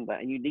understand that.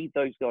 And you need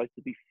those guys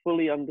to be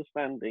fully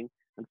understanding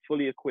and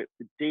fully equipped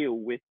to deal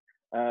with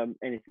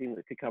anything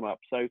that could come up.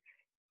 So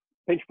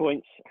pinch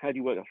points, how do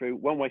you work that through?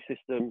 One-way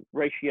system,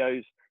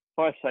 ratios,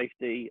 fire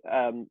safety,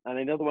 and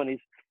another one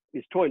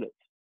is toilets.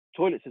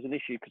 Toilets is an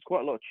issue because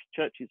quite a lot of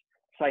churches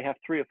say have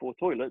 3 or 4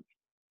 toilets,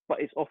 but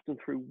it's often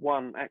through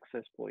one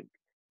access point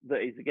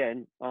that is,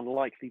 again,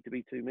 unlikely to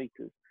be 2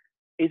 meters.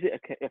 Is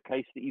it a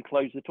case that you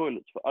close the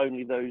toilets for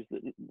only those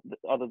that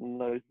other than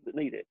those that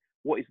need it?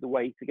 What is the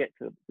way to get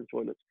to the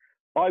toilets?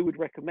 I would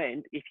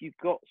recommend, if you've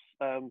got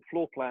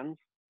floor plans,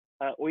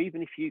 or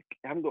even if you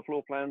haven't got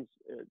floor plans,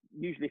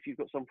 usually if you've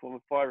got some form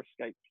of fire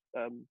escape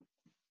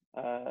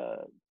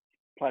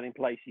plan in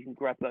place, you can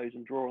grab those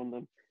and draw on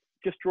them.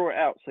 Just draw it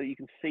out so you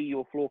can see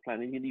your floor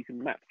plan and you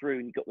can map through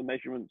and you've got the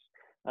measurements.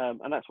 And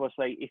that's why I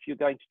say, if you're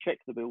going to check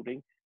the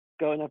building,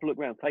 go and have a look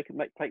around, take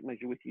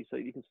measure with you so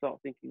you can start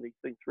thinking these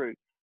things through,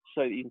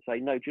 so that you can say,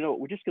 no, do you know what,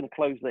 we're just going to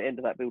close the end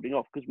of that building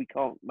off because we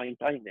can't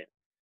maintain it.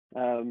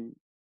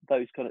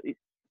 Those kind of,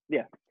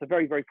 so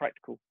very, very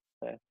practical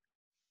there.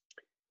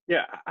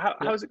 Yeah,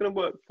 how is it going to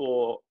work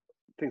for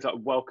things like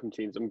welcome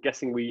teams? I'm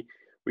guessing we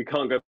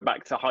can't go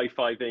back to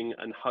high-fiving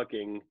and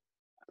hugging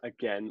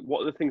again.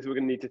 What are the things we're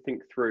going to need to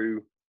think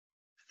through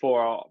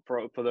for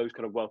those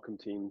kind of welcome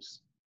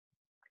teams?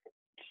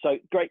 So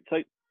great. So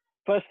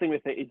first thing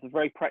with it is the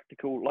very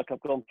practical, like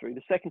I've gone through.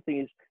 The second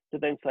thing is to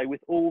then say,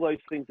 with all those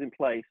things in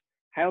place,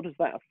 how does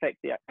that affect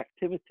the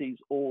activities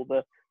or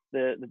the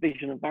the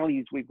vision and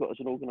values we've got as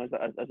an organizer,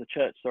 as a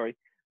church, sorry,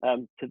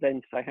 to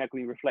then say, how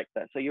can we reflect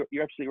that? So you're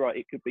absolutely right.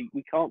 It could be,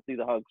 we can't do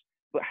the hugs,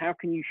 but how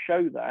can you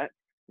show that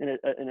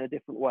in a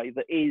different way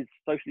that is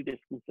socially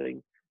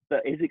distancing,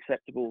 that is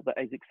acceptable, that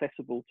is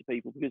accessible to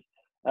people? Because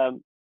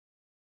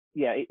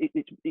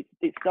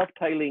it's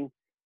dovetailing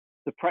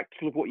the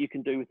practical of what you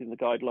can do within the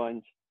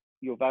guidelines,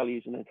 your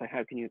values, and then say,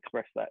 how can you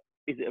express that?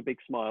 Is it a big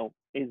smile?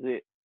 Is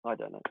it, I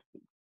don't know.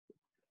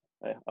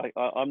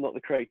 I'm not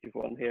the creative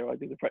one here. I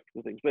do the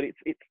practical things, but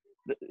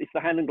it's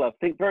the hand and glove.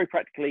 Think very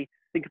practically.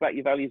 Think about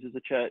your values as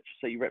a church,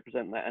 so you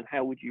represent that, and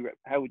how would you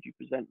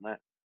present that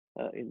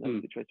in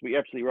those situations? But you're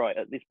absolutely right.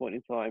 At this point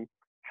in time,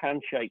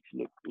 handshakes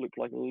look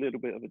like a little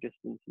bit of a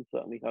distance, and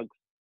certainly hugs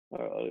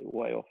are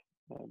way off.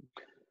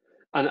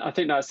 And I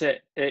think that's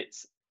it.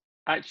 It's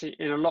actually,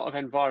 in a lot of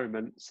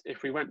environments,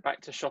 if we went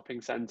back to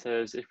shopping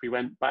centres, if we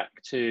went back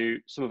to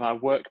some of our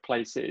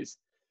workplaces,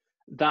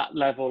 that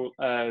level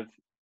of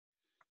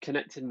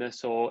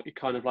connectedness, or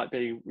kind of like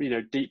being,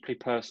 deeply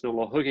personal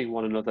or hugging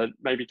one another,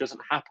 maybe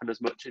doesn't happen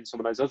as much in some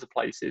of those other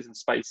places and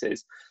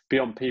spaces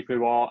beyond people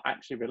who are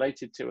actually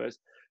related to us.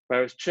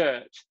 Whereas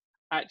church,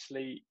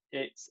 actually,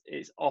 it's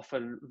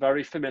often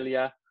very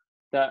familiar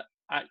that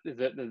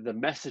the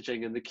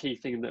messaging and the key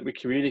thing that we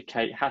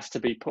communicate has to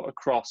be put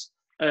across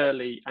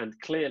early and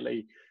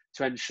clearly,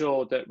 to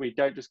ensure that we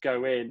don't just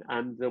go in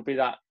and there'll be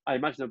that, I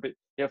imagine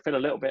it'll feel a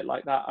little bit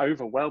like that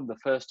overwhelmed the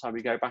first time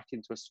we go back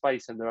into a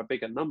space and there are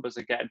bigger numbers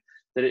again,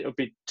 that it'll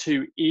be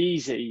too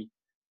easy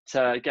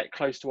to get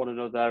close to one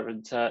another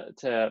and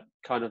to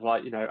kind of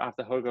like, have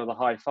the hug or the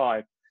high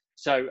five.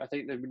 So I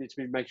think that we need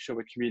to be making sure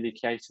we're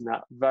communicating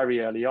that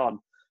very early on.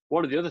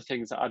 One of the other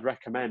things that I'd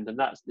recommend, and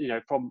that's,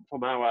 from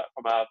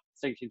our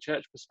Thinking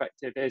Church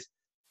perspective, is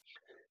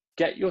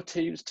get your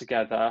teams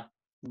together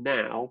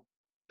now,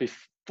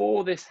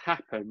 before this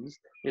happens,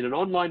 in an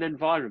online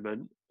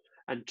environment,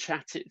 and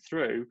chat it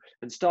through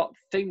and start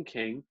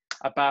thinking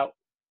about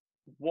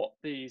what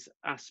these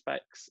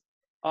aspects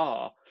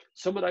are.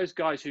 Some of those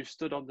guys who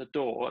stood on the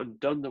door and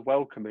done the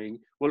welcoming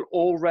will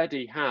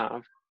already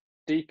have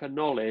deeper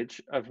knowledge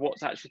of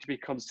what's actually to be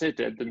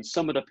considered than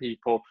some of the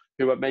people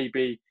who are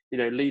maybe,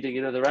 leading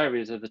in other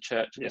areas of the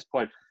church at this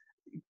point.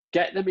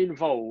 Get them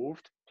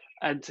involved,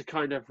 and to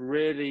kind of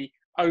really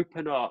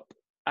open up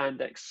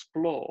and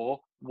explore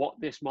what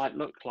this might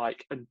look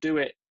like, and do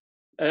it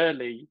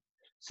early,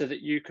 so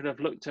that you can have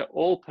looked at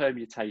all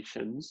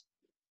permutations.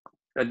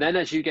 And then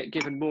as you get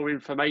given more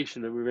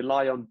information, and we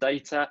rely on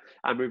data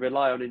and we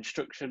rely on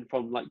instruction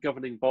from like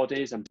governing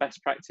bodies and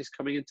best practice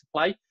coming into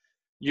play,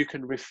 you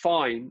can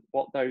refine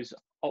what those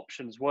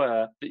options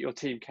were that your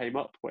team came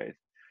up with.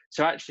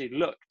 So actually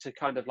look to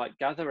kind of like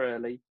gather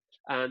early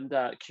and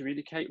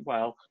communicate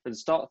well, and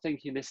start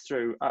thinking this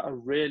through at a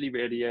really,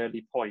 really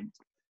early point.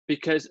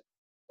 Because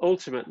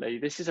ultimately,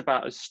 this is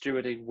about us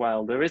stewarding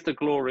well. There is the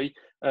glory,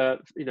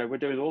 we're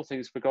doing all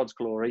things for God's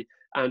glory,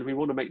 and we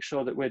want to make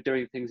sure that we're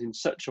doing things in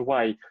such a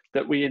way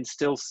that we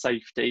instill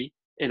safety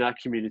in our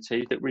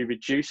community, that we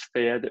reduce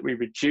fear, that we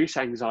reduce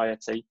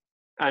anxiety,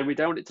 and we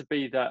don't want it to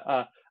be that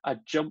a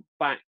jump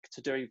back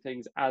to doing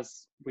things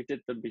as we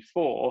did them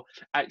before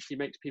actually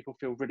makes people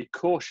feel really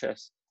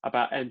cautious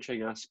about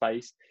entering our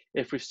space.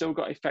 If we've still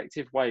got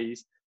effective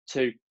ways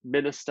to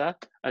minister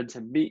and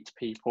to meet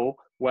people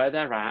where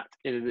they're at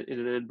in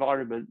an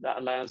environment that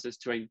allows us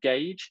to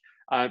engage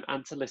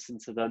and to listen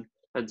to them,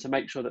 and to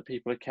make sure that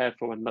people are cared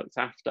for and looked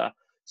after.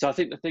 So I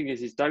think the thing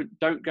is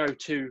don't go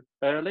too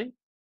early,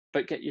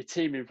 but get your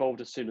team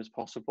involved as soon as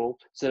possible,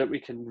 so that we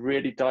can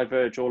really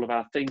diverge all of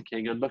our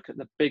thinking and look at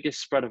the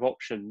biggest spread of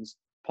options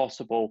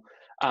possible.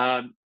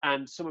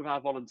 And some of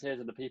our volunteers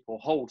and the people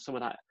hold some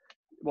of that,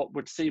 what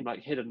would seem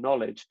like hidden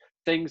knowledge,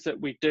 things that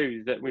we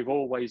do that we've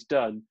always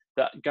done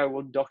that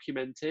go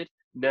undocumented.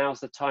 Now's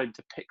the time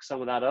to pick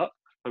some of that up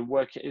and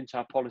work it into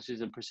our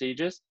policies and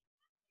procedures.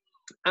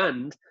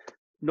 And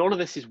none of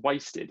this is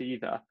wasted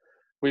either.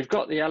 We've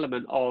got the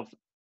element of,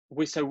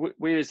 we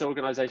as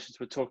organisations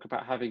would talk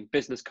about having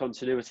business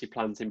continuity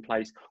plans in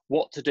place,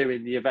 what to do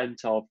in the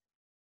event of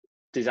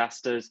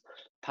disasters,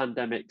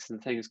 pandemics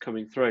and things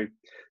coming through.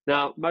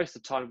 Now, most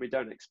of the time we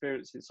don't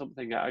experience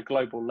something at a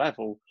global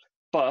level,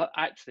 but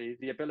actually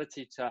the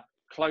ability to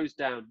close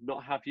down,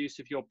 not have use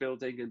of your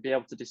building, and be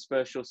able to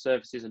disperse your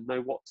services and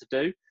know what to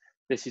do,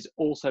 this is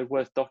also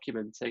worth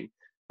documenting,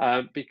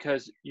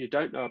 because you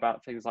don't know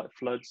about things like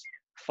floods,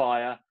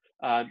 fire,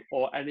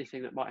 or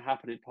anything that might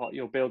happen in part of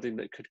your building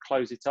that could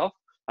close it off,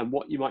 and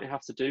what you might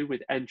have to do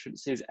with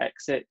entrances,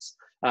 exits,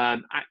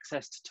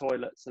 access to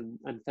toilets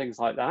and things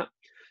like that.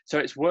 So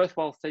it's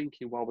worthwhile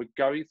thinking, while we're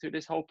going through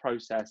this whole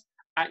process,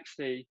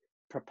 actually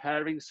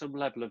preparing some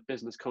level of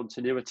business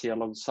continuity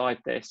alongside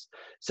this,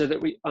 so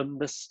that we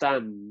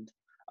understand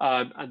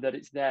and that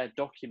it's there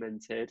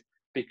documented.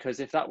 Because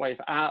if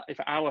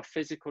our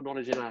physical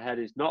knowledge in our head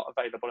is not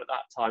available at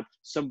that time,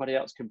 somebody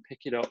else can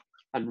pick it up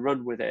and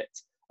run with it,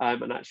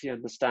 and actually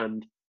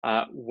understand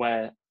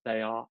where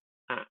they are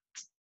at.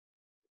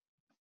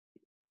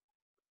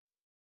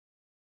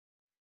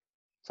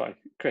 Sorry,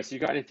 Chris, you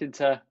got anything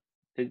to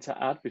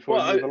to add before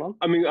Well, we move along?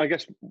 I mean, I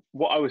guess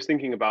what I was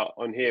thinking about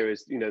on here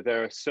is,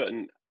 there are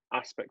certain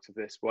aspects of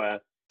this where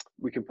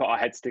we can put our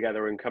heads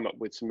together and come up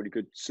with some really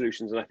good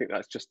solutions. And I think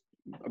that's just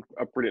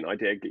a brilliant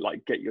idea.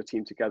 Like, get your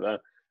team together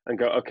and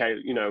go, okay,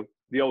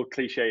 the old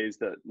cliche is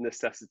that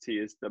necessity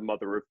is the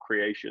mother of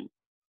creation.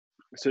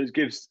 So it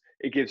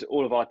gives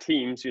all of our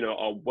teams,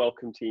 our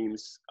welcome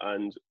teams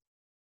and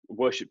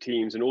worship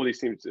teams and all these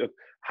teams,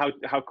 how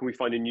can we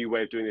find a new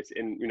way of doing this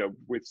in,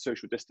 with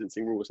social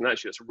distancing rules? And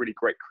actually, that's a really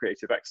great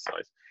creative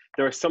exercise.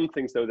 There are some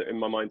things though that in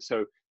my mind. So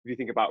if you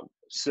think about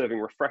serving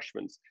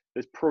refreshments,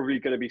 there's probably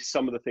going to be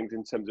some of the things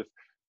in terms of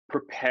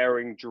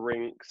preparing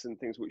drinks and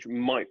things which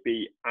might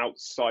be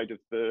outside of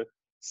the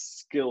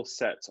skill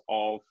set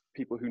of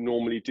people who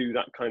normally do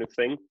that kind of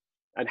thing.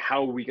 And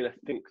how are we going to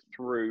think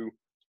through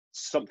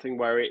something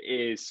where it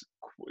is,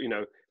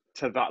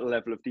 to that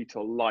level of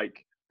detail,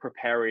 like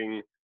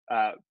preparing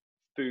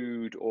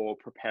food or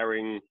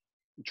preparing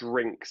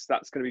drinks?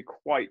 That's going to be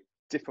quite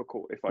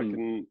difficult if I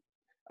can,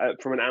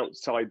 from an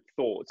outside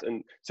thought.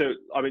 And so,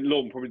 I mean,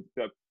 Lorne, probably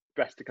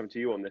best to come to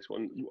you on this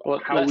one.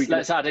 Well,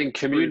 let's add in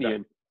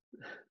communion.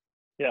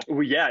 Yeah.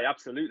 Well, yeah,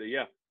 absolutely,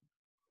 yeah.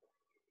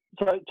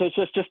 So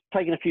it's just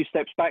taking a few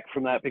steps back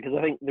from that, because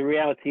I think the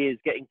reality is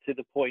getting to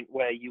the point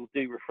where you'll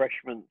do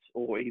refreshments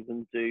or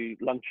even do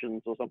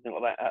luncheons or something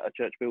like that at a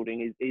church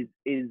building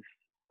is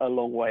a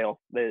long way off.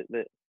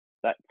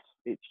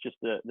 It's just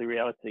the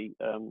reality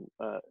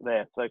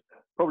there. So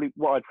probably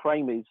what I'd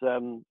frame is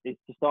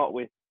to start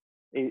with,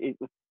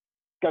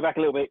 go back a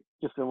little bit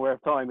just in aware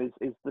of time,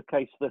 is the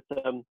case that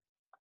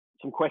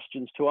some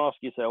questions to ask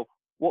yourself: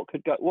 what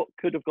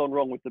could have gone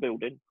wrong with the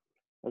building,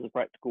 as a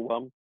practical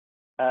one.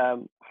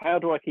 How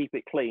do I keep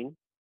it clean?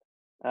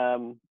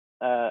 And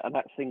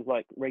that's things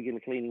like regular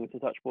cleaning with the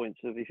touch points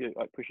of if you're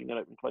like pushing and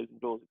open, closing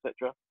doors,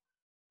 etc.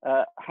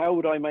 How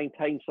would I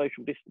maintain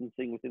social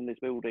distancing within this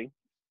building?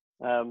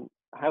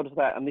 How does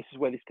that, and this is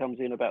where this comes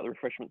in about the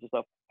refreshments and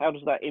stuff, how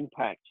does that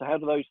impact? So how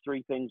do those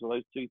three things, or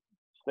those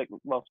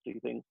last two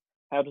things,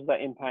 how does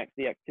that impact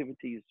the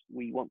activities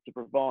we want to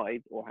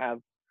provide or have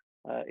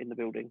in the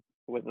building,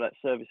 whether that's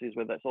services,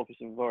 whether that's office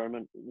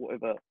environment,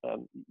 whatever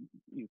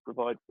you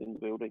provide in the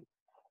building?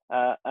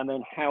 And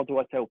then how do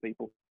I tell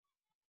people?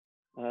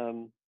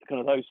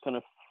 Those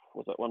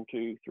what's that, 1,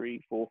 2,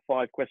 3, 4,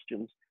 5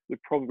 questions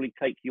would probably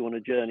take you on a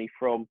journey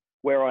from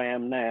where I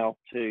am now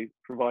to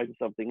providing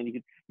something,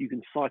 and you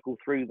can cycle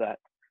through that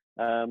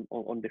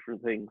on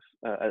different things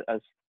as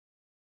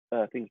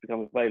things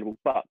become available.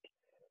 But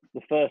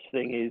the first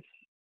thing is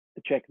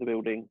to check the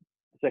building.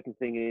 The second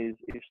thing is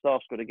if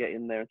staff's got to get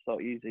in there and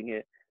start using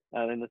it.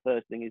 And then the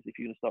third thing is if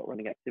you're going to start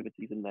running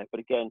activities in there. But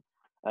again,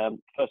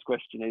 first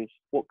question is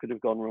what could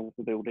have gone wrong with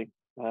the building?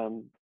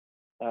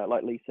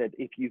 Like Lee said,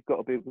 if you've got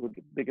a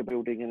bigger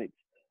building and it's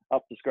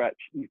up to scratch,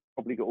 you've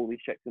probably got all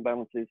these checks and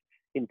balances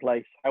in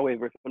place.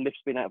 However, if a lift's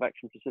been out of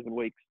action for 7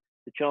 weeks,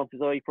 the chances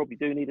are you probably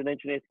do need an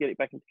engineer to get it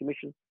back into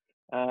commission.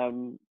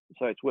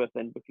 So it's worth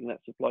then booking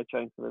that supply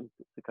chain for them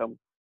to come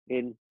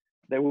in.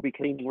 There will be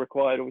cleaning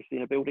required, obviously,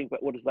 in a building,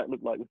 but what does that look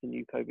like with the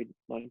new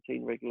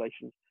COVID-19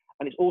 regulations?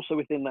 And it's also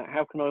within that,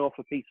 how can I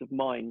offer peace of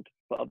mind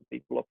for other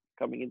people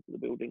coming into the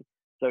building?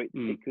 So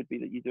it could be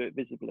that you do it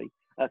visibly.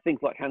 Things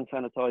like hand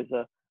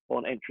sanitizer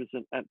on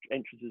entrances and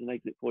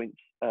exit points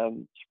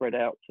spread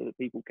out so that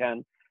people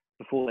can,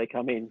 before they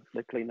come in,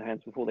 they clean their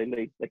hands. Before they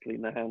leave, they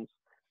clean their hands,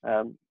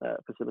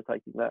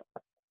 facilitating that.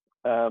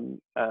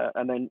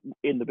 And then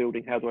in the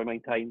building, how do I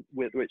maintain,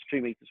 whether it's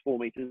 2 meters, 4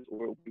 meters,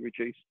 or it will be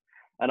reduced?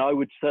 And I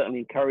would certainly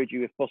encourage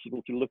you, if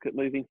possible, to look at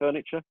moving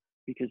furniture,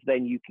 because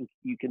then you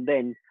can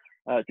then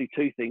do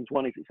 2 things.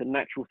 One is it's a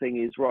natural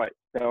thing, is right,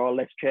 there are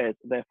less chairs,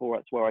 therefore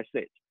that's where I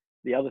sit.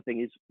 The other thing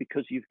is,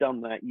 because you've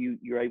done that,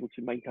 you're able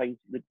to maintain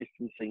the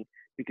distancing,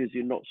 because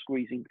you're not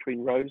squeezing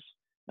between rows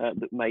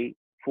that may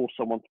force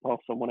someone to pass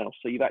someone else.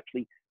 So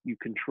you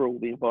control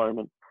the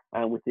environment,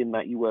 and within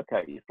that you work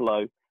out your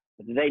flow.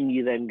 Then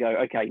you go,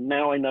 okay,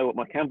 now I know what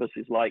my canvas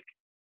is like.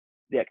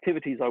 The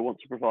activities I want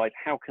to provide,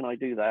 how can I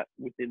do that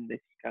within this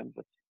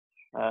canvas?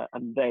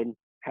 And then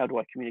how do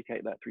I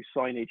communicate that through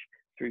signage,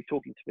 through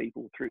talking to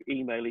people, through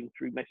emailing,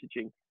 through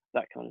messaging,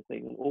 that kind of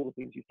thing, and all the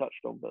things you've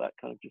touched on, but that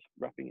kind of just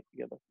wrapping it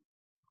together.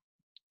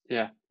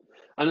 Yeah,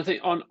 and I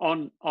think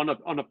on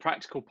a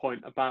practical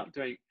point about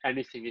doing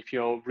anything, if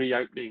you're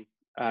reopening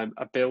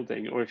a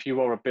building, or if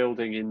you are a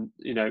building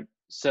in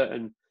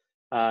certain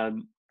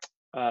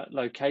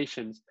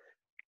locations,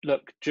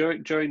 look,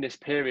 during this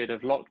period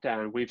of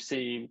lockdown, we've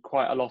seen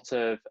quite a lot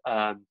of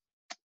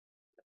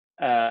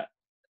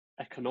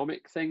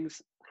economic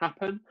things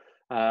happen.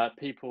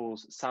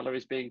 People's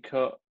salaries being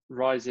cut,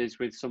 rises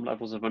with some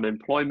levels of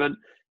unemployment,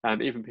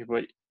 even people,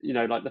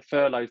 like the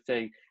furlough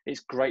thing.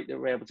 It's great that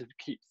we're able to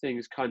keep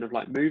things kind of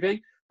like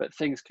moving, but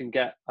things can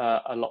get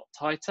a lot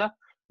tighter.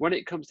 When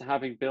it comes to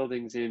having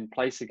buildings in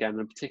place again,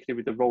 and particularly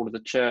with the role of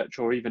the church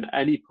or even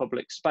any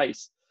public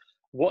space,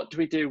 what do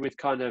we do with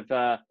kind of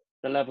the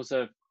levels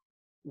of,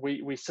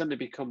 we suddenly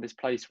become this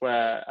place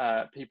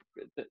where people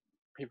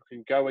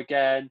can go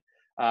again,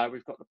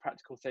 We've got the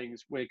practical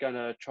things. We're going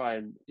to try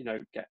and,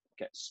 get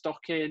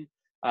stock in.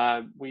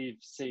 We've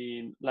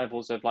seen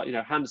levels of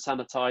hand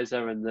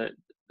sanitizer and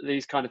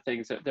these kind of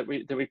things that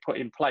we put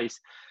in place.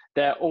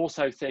 They're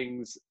also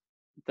things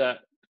that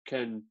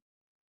can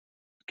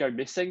go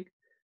missing.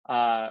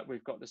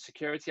 We've got the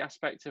security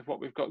aspect of what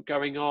we've got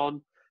going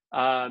on.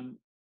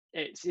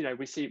 It's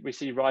we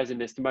see rise in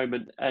this the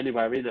moment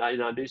anywhere in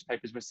our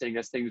newspapers. We're seeing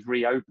as things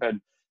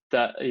reopen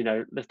that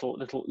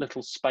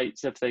little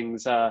spates of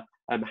things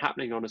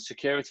happening on a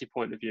security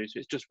point of view. So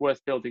it's just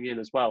worth building in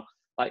as well.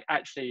 Like,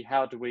 actually,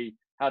 how do we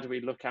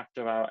look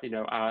after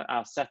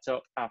our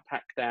setup, our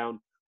pack down,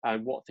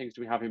 and what things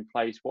do we have in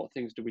place? What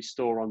things do we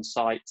store on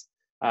site?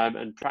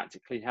 And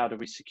practically, how do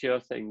we secure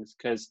things?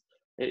 Because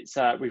it's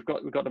we've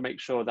got to make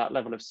sure that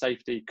level of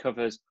safety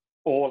covers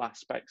all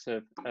aspects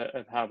of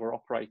how we're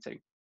operating.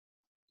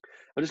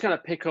 I'm just going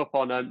to pick up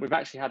on, we've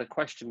actually had a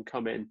question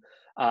come in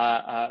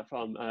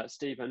from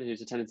Stephen,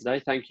 who's attending today.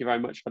 Thank you very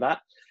much for that.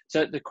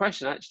 So the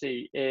question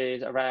actually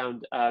is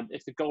around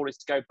if the goal is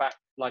to go back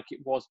like it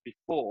was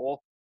before,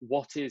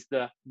 what is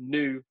the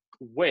new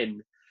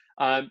win?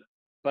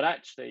 But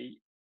actually,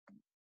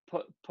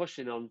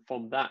 pushing on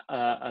from that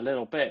a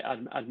little bit,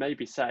 I'd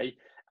maybe say,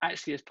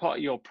 actually, as part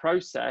of your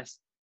process,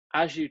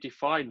 as you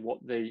define what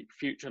the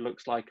future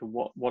looks like and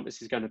what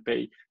this is going to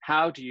be,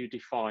 how do you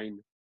define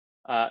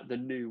the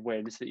new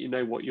win so that you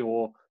know what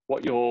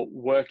you're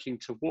working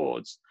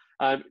towards?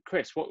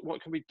 Chris,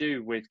 what can we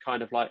do with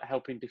kind of like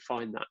helping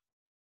define that?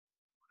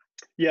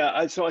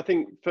 Yeah, so I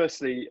think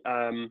firstly,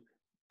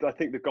 I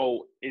think the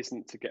goal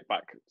isn't to get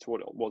back to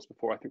what it was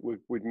before. I think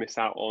we'd miss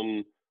out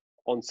on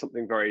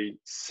something very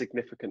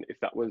significant if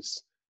that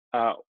was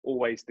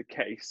always the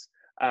case.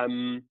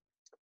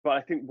 But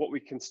I think what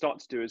we can start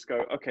to do is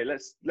go, okay,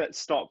 let's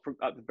start from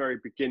at the very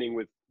beginning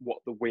with what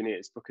the win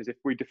is, because if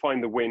we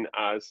define the win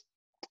as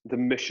the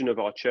mission of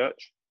our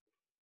church,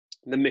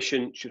 the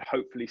mission should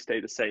hopefully stay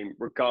the same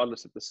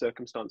regardless of the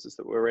circumstances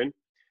that we're in.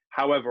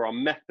 However, our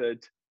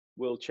method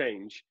will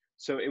change.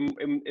 So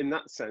in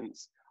that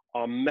sense,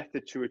 our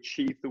method to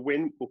achieve the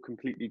win will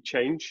completely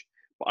change.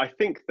 But I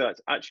think that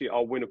actually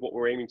our win of what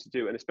we're aiming to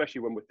do, and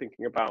especially when we're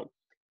thinking about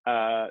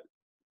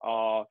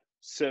our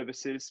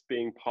services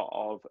being part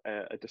of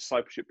a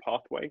discipleship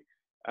pathway,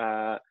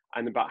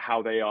 and about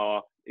how they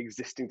are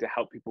existing to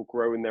help people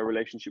grow in their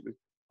relationship with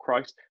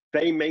Christ,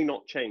 they may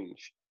not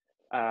change.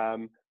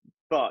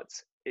 But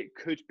it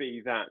could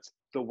be that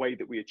the way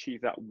that we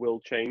achieve that will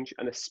change,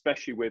 and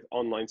especially with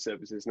online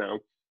services now,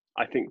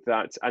 I think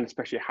that, and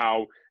especially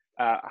how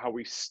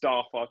we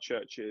staff our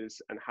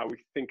churches and how we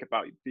think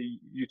about the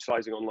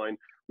utilizing online.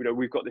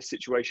 We've got this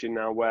situation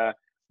now where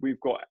we've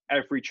got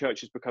every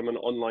church has become an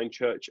online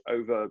church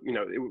over,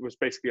 it was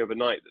basically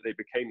overnight that they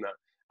became that.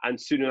 And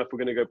soon enough, we're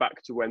going to go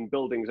back to when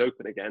buildings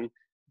open again.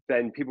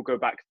 Then people go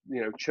back,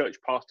 church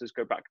pastors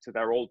go back to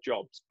their old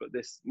jobs, but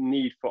this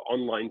need for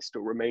online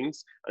still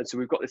remains. And so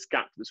we've got this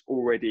gap that's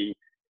already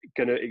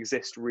going to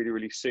exist really,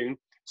 really soon.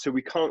 So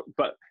we can't,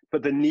 but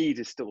the need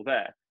is still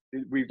there.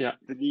 The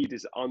need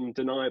is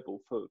undeniable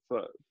for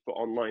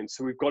online.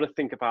 So we've got to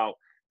think about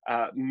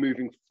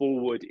moving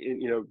forward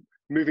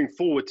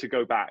to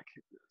go back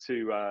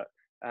to,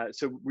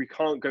 so we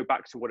can't go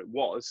back to what it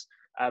was,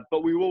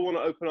 but we will want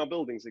to open our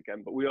buildings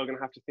again, but we are going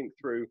to have to think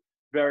through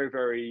very,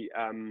 very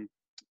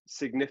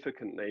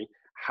significantly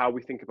how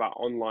we think about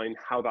online,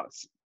 how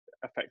that's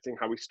affecting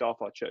how we staff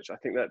our church. I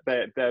think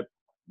that they're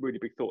really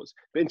big thoughts.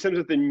 But in terms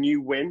of the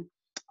new win,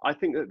 I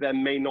think that there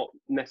may not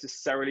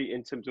necessarily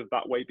in terms of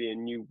that way be a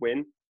new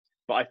win,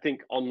 but I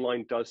think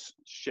online does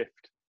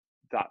shift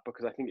that,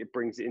 because I think it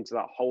brings it into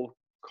that whole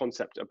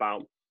concept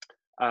about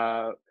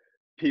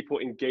people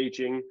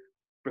engaging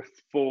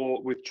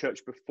with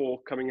church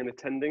before coming and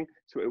attending.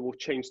 So it will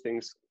change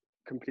things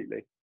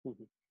completely.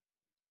 Mm-hmm.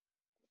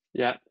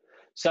 Yeah.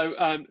 So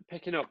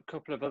picking up a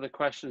couple of other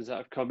questions that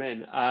have come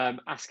in,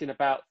 asking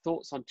about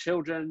thoughts on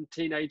children,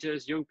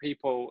 teenagers, young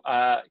people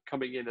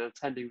coming in and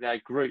attending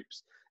their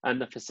groups and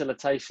the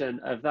facilitation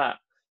of that,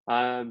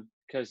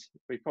 because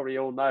we probably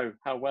all know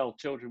how well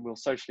children will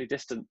socially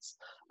distance.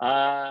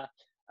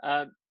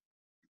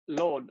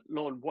 Lorne,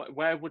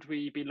 where would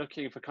we be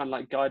looking for kind of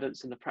like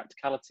guidance and the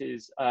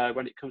practicalities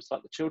when it comes to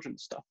like the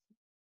children's stuff?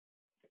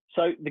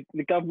 So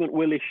the government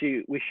will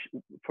issue,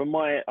 from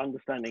my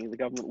understanding, the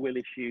government will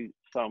issue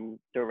some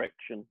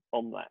direction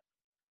on that.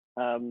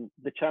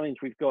 The challenge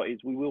we've got is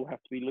we will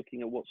have to be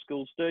looking at what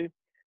schools do,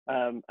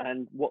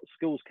 and what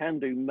schools can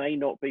do may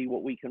not be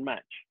what we can match.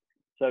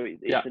 So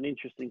it's an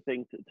interesting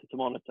thing to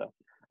monitor.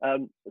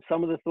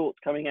 Some of the thoughts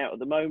coming out at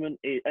the moment,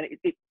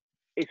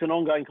 it's an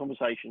ongoing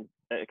conversation,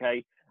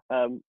 okay?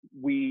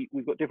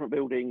 We've got different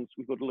buildings,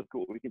 we've got to look at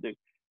what we can do.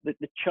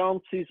 The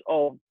chances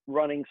of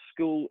running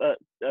school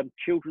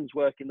children's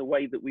work in the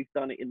way that we've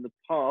done it in the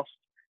past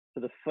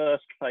for the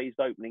first phased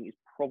opening is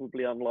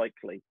probably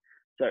unlikely.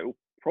 So it will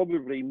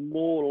probably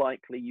more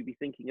likely you'd be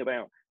thinking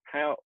about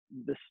how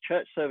this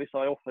church service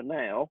I offer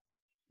now,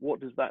 what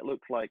does that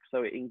look like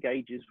so it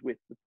engages with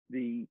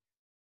the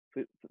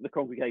for the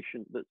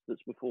congregation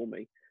that's before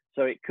me.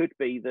 So it could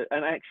be that,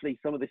 and actually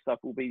some of this stuff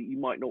will be, you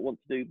might not want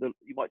to do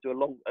you might do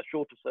a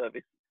shorter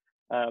service,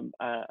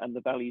 and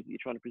the values that you're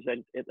trying to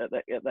present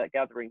at that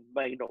gathering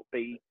may not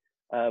be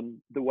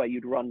the way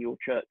you'd run your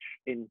church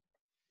in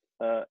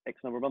X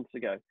number of months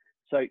ago.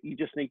 So you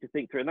just need to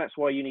think through, and that's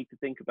why you need to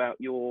think about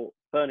your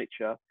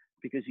furniture,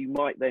 because you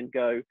might then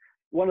go,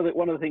 one of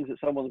the things that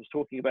someone was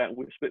talking about, and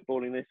we're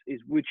spitballing this,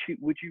 is would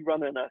you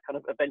run in a kind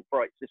of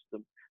Eventbrite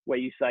system where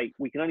you say,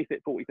 we can only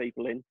fit 40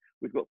 people in,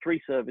 we've got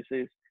 3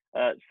 services,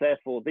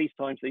 therefore these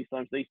times,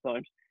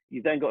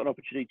 you've then got an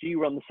opportunity. Do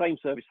you run the same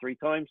service 3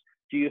 times?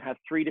 Do you have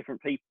 3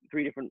 different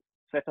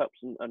setups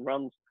and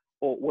runs,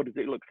 or what does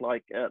it look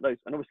like? Those,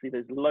 and obviously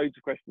there's loads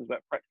of questions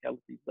about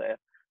practicalities there,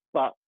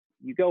 but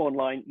you go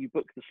online, you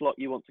book the slot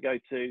you want to go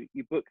to,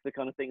 you book the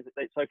kind of things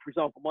that so for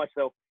example,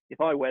 myself, if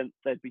I went,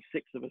 there'd be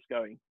 6 of us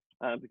going,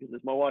 because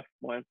there's my wife,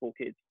 my own 4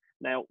 kids.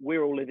 Now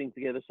we're all living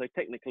together, so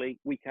technically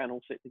we can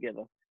all sit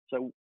together.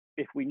 So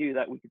if we knew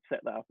that, we could set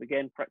that up.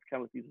 Again,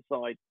 practicalities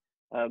aside,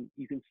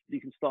 you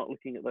can start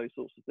looking at those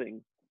sorts of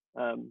things.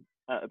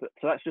 But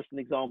so that's just an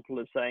example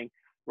of saying,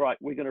 right,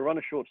 we're going to run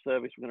a short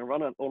service, we're going to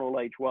run an all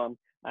age one,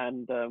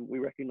 and we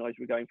recognise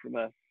we're going from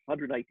a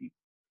 180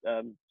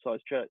 size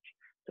church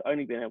to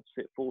only being able to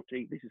sit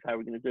 40. This is how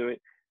we're going to do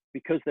it.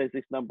 Because there's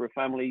this number of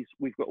families,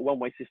 we've got a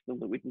one-way system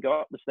that we can go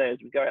up the stairs,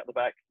 we go out the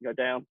back, go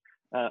down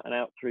and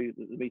out through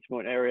the meeting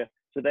point area.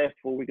 So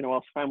therefore, we're going to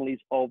ask families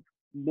of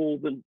more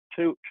than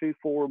 2, 4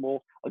 or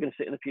more are going to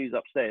sit in the pews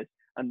upstairs,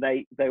 and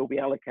they will be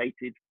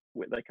allocated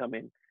when they come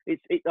in.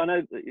 I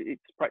know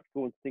it's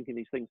practical and thinking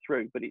these things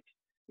through, but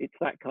it's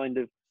that kind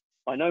of,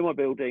 I know my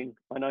building,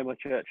 I know my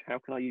church, how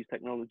can I use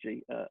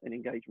technology and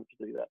engagement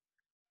to do that?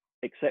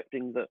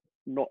 Accepting that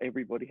not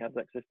everybody has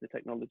access to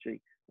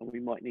technology, and we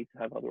might need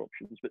to have other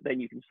options. But then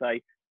you can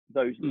say,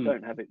 those that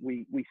don't have it,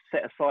 we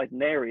set aside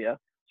an area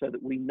so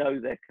that we know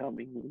they're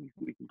coming,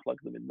 we can plug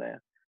them in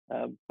there.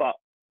 But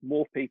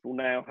more people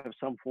now have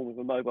some form of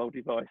a mobile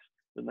device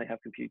than they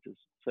have computers.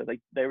 So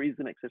there is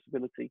an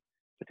accessibility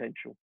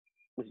potential,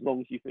 as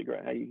long as you figure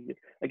out how you get.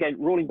 Again,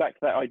 rolling back to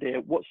that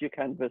idea, what's your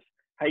canvas?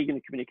 How are you going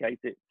to communicate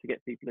it to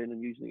get people in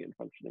and using it and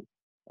functioning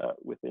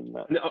within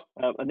that?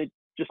 And then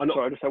just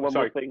say one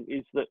more thing,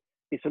 is that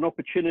it's an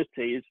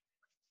opportunity. Is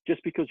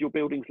just because your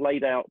building's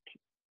laid out,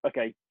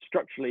 okay,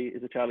 structurally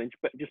is a challenge,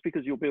 but just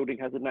because your building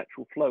has a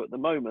natural flow at the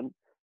moment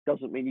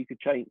doesn't mean you could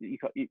change.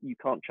 You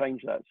can't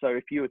change that. So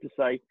if you were to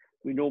say,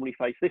 we normally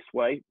face this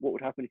way, what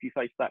would happen if you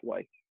face that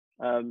way?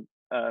 To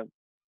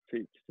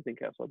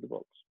think outside the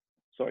box.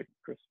 Sorry,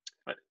 Chris.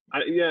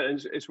 Yeah,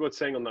 and it's worth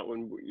saying on that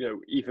one,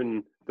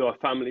 even though a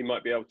family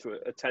might be able to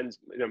attend,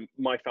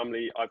 my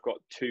family, I've got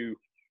 2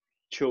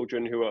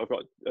 children I've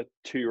got a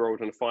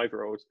 2-year-old and a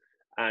 5-year-old,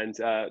 and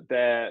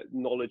their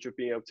knowledge of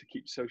being able to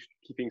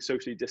keeping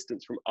socially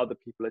distanced from other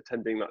people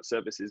attending that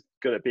service is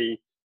going to be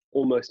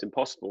almost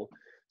impossible.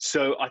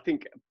 So I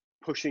think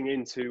pushing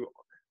into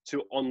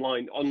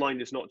online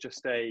is not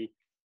just a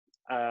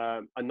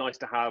nice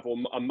to have or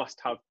a must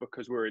have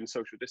because we're in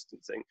social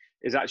distancing,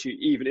 is actually,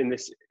 even in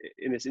this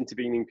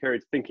intervening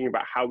period, thinking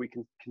about how we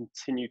can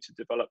continue to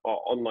develop our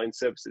online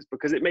services,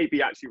 because it may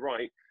be actually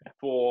right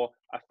for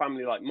a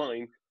family like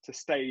mine to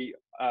stay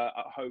at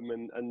home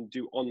and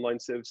do online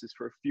services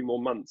for a few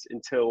more months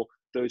until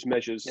those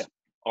measures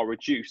are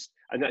reduced,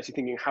 and actually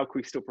thinking, how can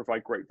we still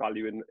provide great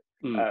value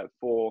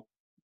for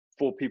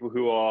people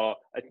who are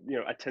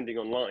attending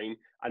online,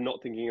 and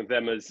not thinking of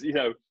them as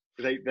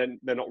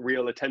they're not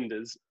real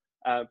attenders,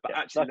 but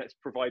actually let's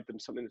provide them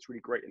something that's really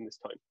great in this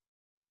time.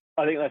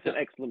 I think that's an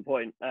excellent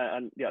point.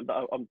 And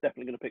I'm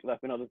definitely going to pick that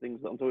up in other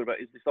things that I'm talking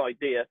about, is this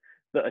idea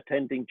that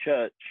attending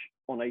church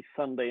on a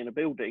Sunday in a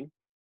building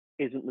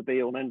isn't the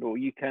be all and end all.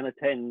 You can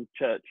attend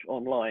church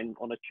online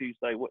on a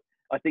Tuesday.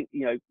 I think,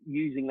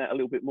 using that a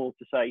little bit more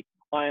to say,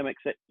 I am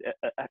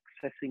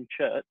accessing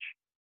church.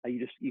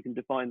 You can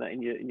define that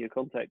in your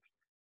context,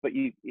 but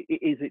it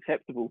is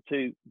acceptable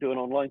to do an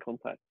online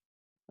contact.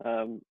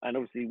 And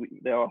obviously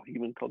there are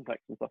human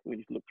contacts and stuff that we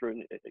need to look through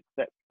and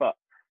accept, but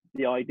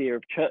the idea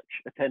of church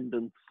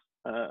attendance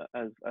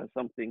as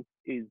something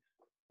is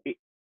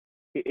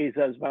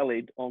as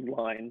valid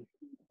online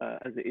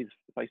as it is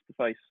face to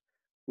face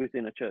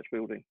within a church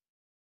building.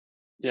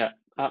 Yeah,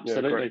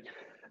 absolutely.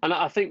 And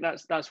I think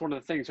that's one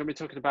of the things when we're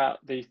talking about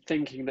the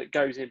thinking that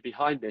goes in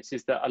behind this,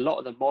 is that a lot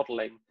of the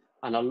modeling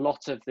and a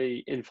lot of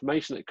the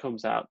information that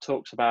comes out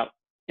talks about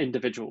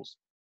individuals,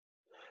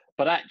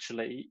 but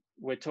actually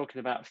we're talking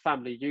about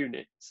family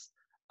units,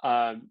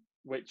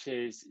 which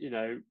is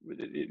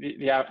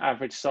the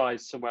average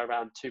size somewhere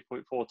around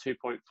 2.4,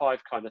 2.5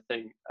 kind of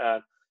thing.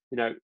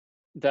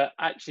 That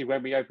actually,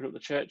 when we open up the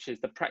churches,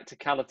 the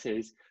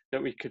practicalities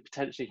that we could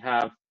potentially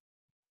have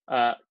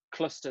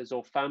clusters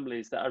or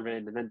families that are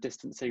in, and then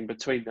distancing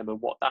between them,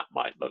 and what that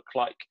might look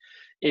like,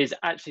 is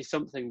actually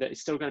something that is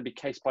still going to be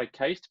case by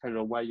case,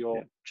 depending on where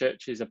your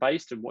churches are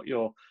based and what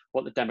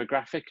the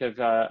demographic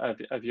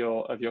of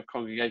your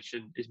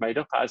congregation is made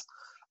up as.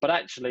 But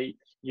actually,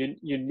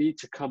 you need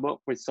to come up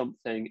with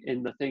something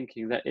in the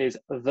thinking that is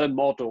the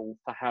model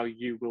for how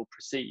you will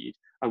proceed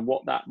and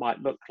what that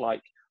might look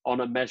like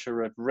on a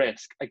measure of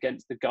risk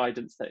against the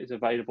guidance that is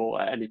available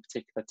at any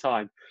particular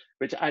time,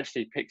 which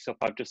actually picks up,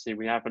 I've just seen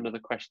we have another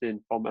question in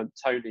from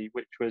Tony,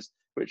 which was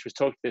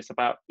talking to us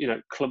about,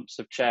 clumps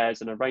of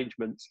chairs and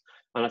arrangements.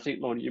 And I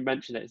think, Lorne, you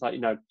mentioned it, it's like,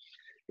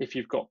 if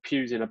you've got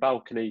pews in a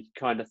balcony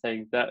kind of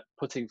thing, that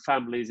putting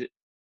families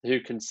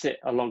who can sit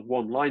along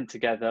one line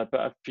together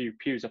but a few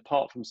pews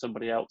apart from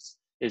somebody else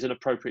is an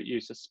appropriate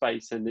use of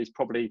space and is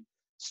probably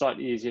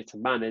slightly easier to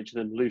manage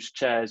than loose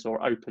chairs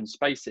or open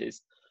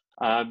spaces.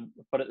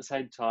 But at the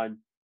same time,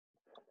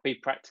 be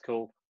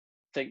practical,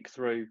 think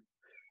through,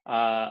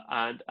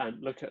 and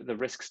look at the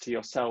risks to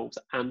yourselves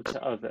and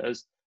to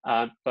others.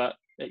 But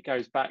it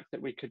goes back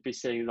that we could be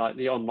seeing like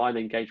the online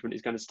engagement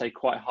is going to stay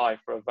quite high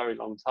for a very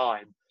long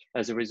time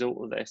as a result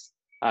of this.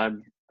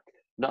 And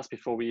that's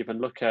before we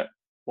even look at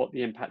what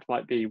the impact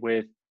might be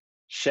with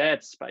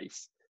shared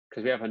space,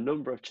 because we have a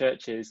number of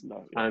churches,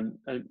 and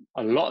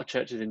a lot of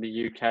churches in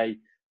the UK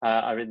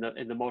are in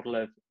the model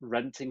of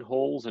renting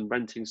halls and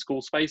renting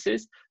school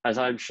spaces, as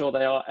I'm sure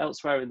they are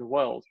elsewhere in the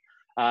world,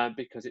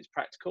 because it's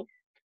practical,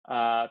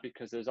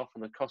 because there's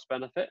often a cost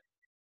benefit.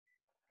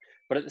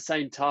 But at the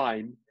same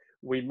time,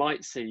 we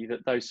might see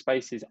that those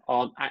spaces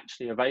aren't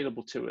actually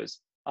available to us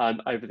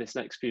over this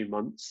next few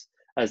months,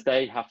 as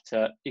they have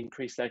to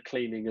increase their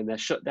cleaning and their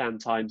shutdown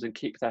times and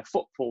keep their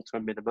footfall to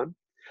a minimum,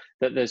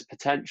 that there's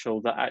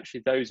potential that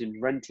actually those in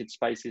rented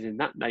spaces in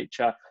that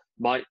nature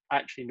might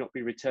actually not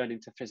be returning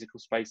to physical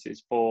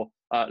spaces for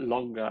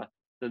longer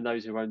than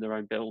those who own their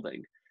own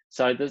building.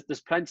 So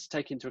there's plenty to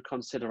take into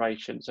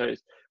consideration. So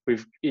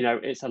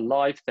it's a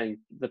live thing.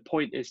 The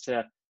point is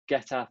to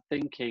get our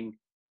thinking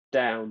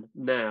down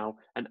now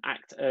and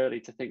act early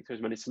to think through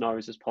as many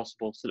scenarios as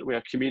possible, so that we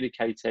are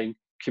communicating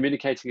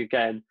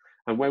again.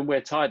 And when we're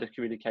tired of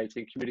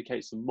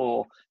communicate some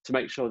more to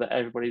make sure that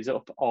everybody's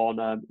up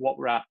on what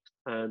we're at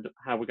and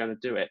how we're going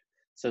to do it,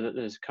 so that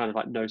there's kind of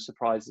like no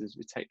surprises as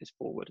we take this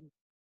forward.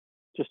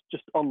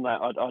 Just on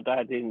that, I'd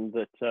add in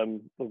that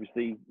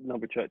obviously a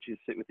number of churches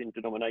sit within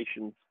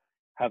denominations,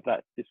 have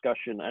that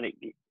discussion, and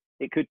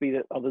it could be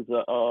that others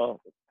are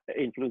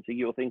influencing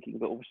your thinking,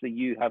 but obviously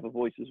you have a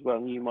voice as well,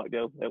 and you might be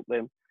able to help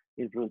them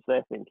influence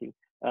their thinking.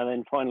 And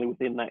then finally,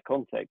 within that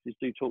context, is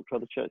do talk to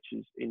other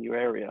churches in your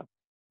area,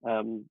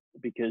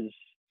 because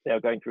they are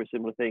going through a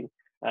similar thing,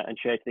 and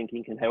shared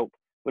thinking can help.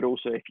 But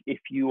also, if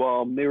you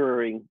are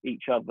mirroring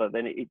each other,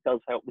 then it does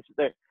help.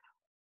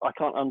 I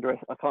can't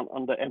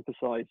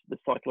underemphasize the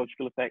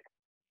psychological effect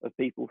of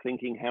people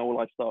thinking, how will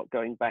I start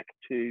going back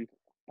to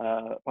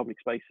public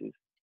spaces?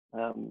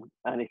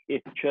 And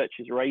if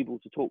churches are able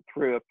to talk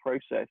through a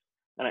process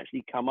and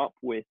actually come up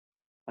with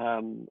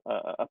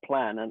a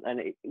plan,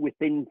 and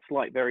within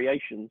slight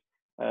variations,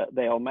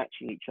 they are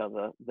matching each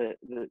other, that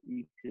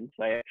you can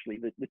say actually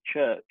that the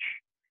church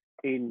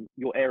in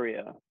your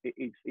area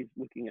is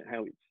looking at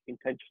how it's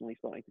intentionally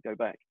starting to go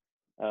back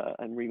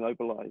and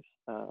remobilize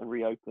and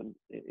reopen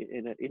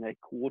in a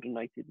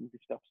coordinated and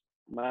discussed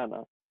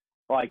manner.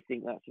 I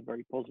think that's a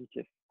very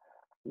positive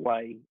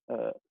way,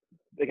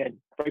 again,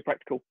 very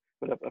practical,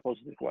 but a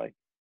positive way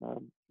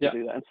to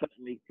do that. And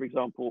certainly, for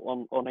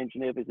example, on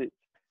engineer visits,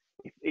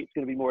 it's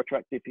going to be more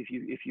attractive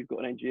if you've got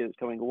an engineer that's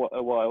coming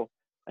a while,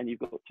 and you've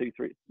got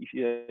 2-3, if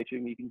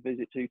you can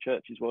visit 2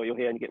 churches while you're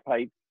here and you get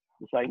paid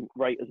the same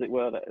rate, as it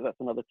were. That's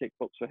another tick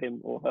box for him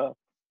or her.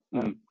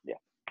 Yeah.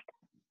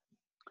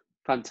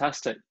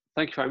 Fantastic.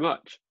 Thank you very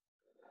much.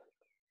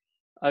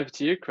 Over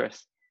to you,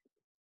 Chris.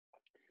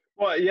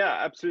 Well,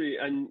 yeah, absolutely.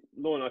 And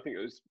Lorne, I think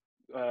it was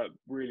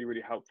really,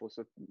 really helpful.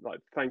 So,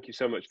 thank you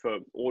so much for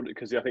all,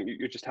 because I think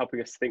you're just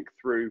helping us think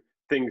through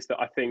things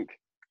that I think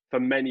for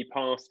many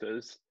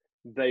pastors,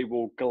 they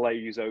will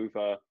glaze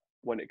over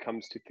when it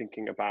comes to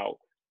thinking about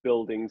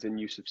buildings and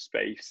use of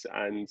space.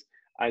 And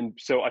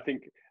so I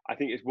think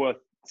it's worth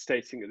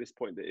stating at this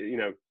point that,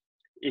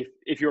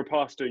 if you're a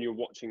pastor and you're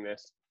watching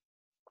this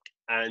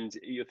and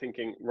you're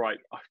thinking, right,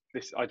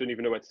 I don't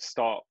even know where to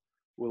start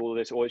with all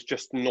this, or it's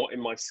just not in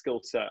my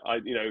skill set.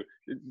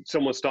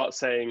 Someone starts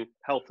saying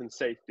health and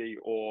safety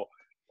or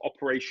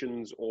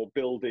operations or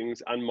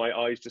buildings and my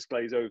eyes just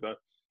glaze over,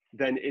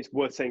 then it's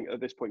worth saying at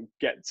this point,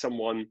 get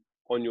someone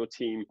on your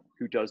team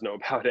who does know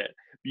about it.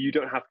 You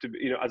don't have to,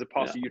 as a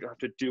pastor, you don't have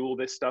to do all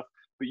this stuff,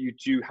 but you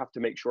do have to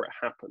make sure it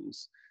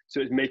happens. So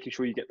it's making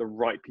sure you get the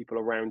right people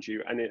around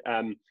you,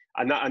 and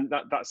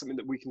that's something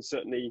that we can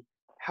certainly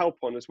help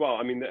on as well.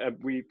 I mean,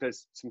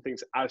 there's some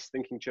things as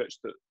Thinking Church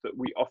that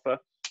we offer.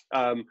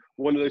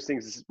 One of those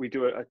things is we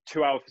do a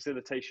 2-hour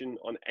facilitation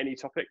on any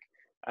topic,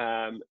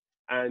 and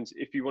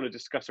if you want to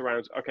discuss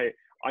around, okay,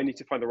 I need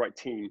to find the right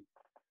team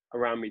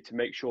around me to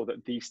make sure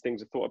that these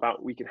things are thought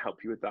about, we can help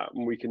you with that,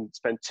 and we can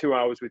spend 2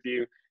 hours with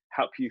you,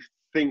 help you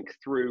think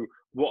through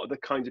what are the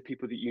kinds of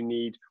people that you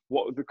need,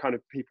 what are the kind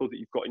of people that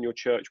you've got in your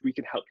church. We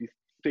can help you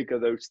figure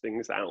those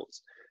things out.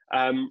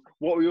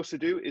 What we also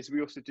do is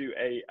we'll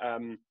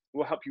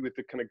help you with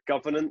the kind of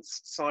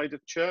governance side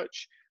of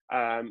church,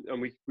 and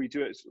we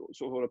do it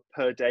sort of on a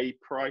per day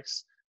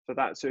price for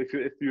that. So if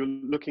you're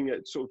looking at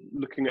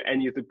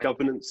any of the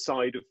governance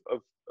side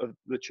of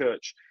the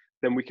church,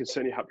 then we can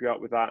certainly help you out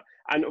with that.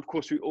 And of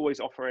course, we always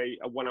offer a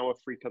 1 hour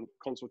free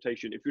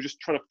consultation. If you're just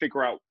trying to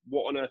figure out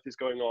what on earth is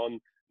going on,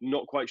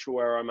 not quite sure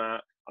where I'm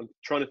at, I'm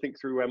trying to think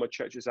through where my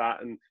church is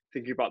at and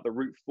thinking about the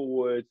route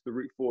forward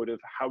of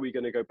how we're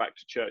going to go back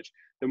to church,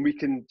 then we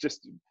can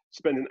just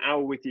spend an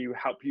hour with you,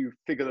 help you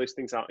figure those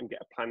things out and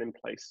get a plan in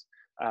place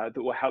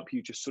that will help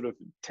you just sort of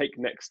take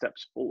next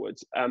steps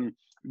forwards.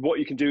 What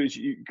you can do is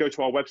you go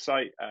to our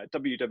website,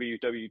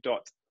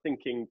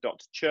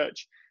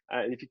 www.thinking.church.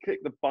 And if you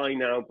click the Buy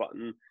Now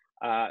button,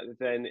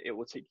 then it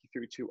will take you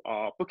through to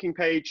our booking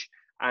page,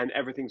 and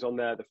everything's on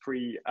there. The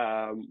free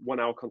 1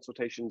 hour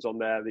consultations on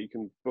there that you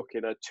can book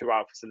in a 2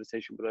 hour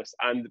facilitation with us.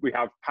 And we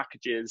have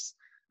packages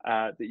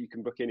that you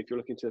can book in if you're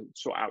looking to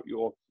sort out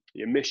your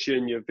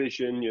mission, your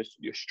vision, your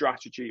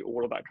strategy,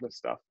 all of that kind of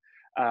stuff.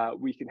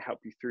 We can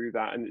help you through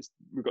that. And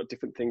we've got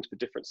different things for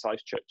different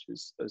size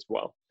churches as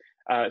well.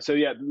 So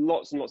yeah,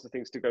 lots and lots of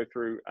things to go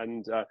through,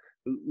 and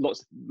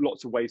lots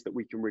of ways that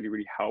we can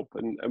really help.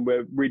 And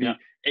we're really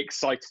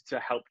excited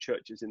to help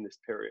churches in this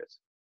period.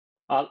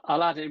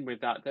 I'll add in with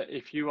that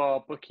if you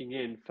are booking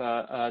in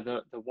for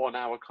the 1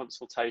 hour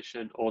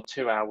consultation or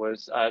 2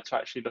 hours to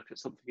actually look at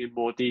something in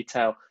more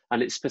detail,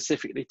 and it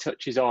specifically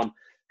touches on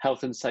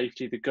health and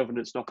safety, the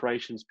governance and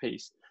operations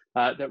piece,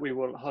 that we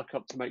will hook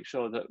up to make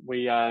sure that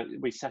we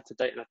set a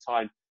date and a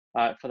time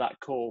for that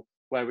call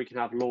where we can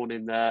have Lorne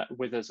in there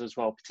with us as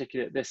well,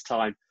 particularly at this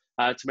time,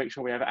 to make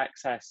sure we have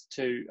access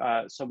to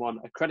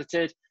someone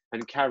accredited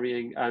and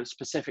carrying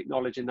specific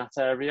knowledge in that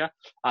area.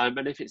 And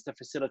if it's the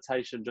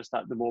facilitation, just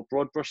that the more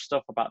broad brush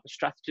stuff about the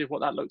strategy of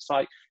what that looks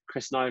like,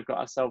 Chris and I have got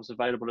ourselves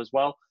available as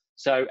well.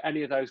 So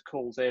any of those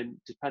calls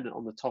in, dependent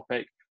on the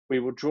topic, we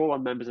will draw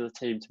on members of the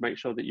team to make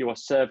sure that you are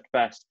served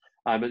best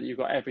and that you've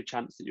got every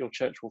chance that your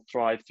church will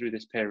thrive through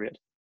this period.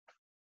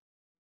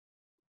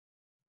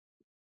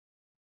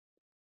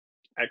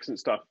 Excellent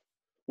stuff.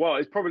 Well,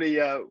 it's probably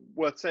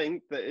worth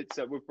saying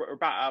that we're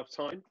about out of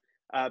time,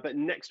 but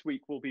next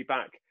week we'll be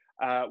back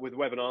with a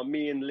webinar.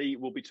 Me and Lee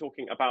will be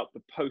talking about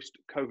the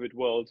post-COVID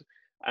world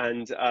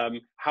and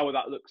how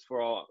that looks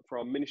for our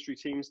ministry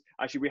teams.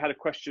 Actually, we had a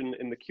question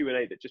in the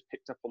Q&A that just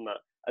picked up on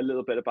that a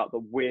little bit about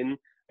the win.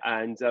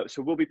 And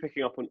so we'll be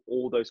picking up on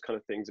all those kind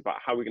of things about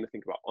how we're going to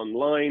think about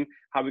online,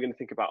 how we're going to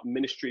think about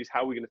ministries,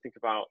 how we're going to think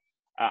about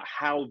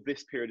how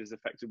this period has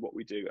affected what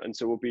we do. And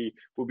so we'll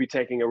be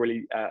taking a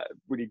really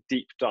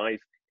deep dive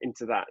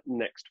into that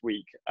next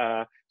week.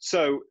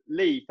 So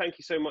Lee, thank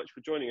you so much for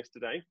joining us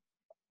today.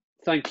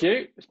 Thank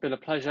you. It's been a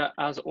pleasure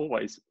as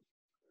always.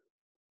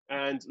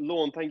 And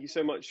Lorne, thank you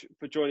so much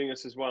for joining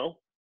us as well.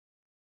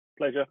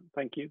 Pleasure.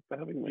 Thank you for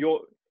having me.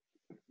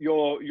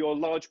 Your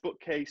large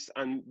bookcase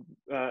and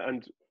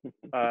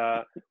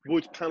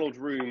wood panelled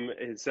room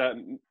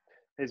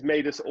has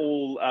made us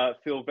all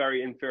feel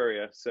very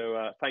inferior.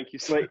 So thank you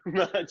so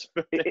much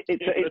for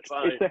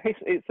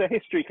it's a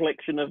history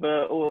collection of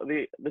all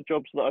the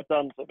jobs that I've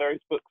done, so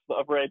various books that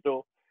I've read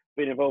or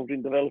been involved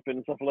in developing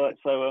and stuff like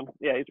that. So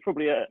yeah, it's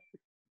probably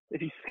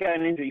if you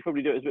scan into it, you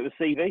probably do it as a bit of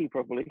a CV,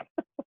 probably.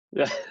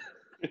 Yeah.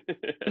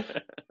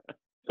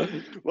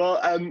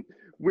 Well,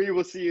 we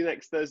will see you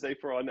next Thursday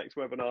for our next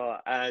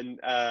webinar,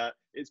 and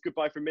it's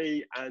goodbye from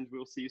me, and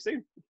we'll see you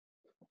soon.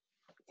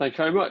 Thank you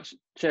very much.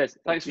 Cheers.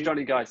 Thanks for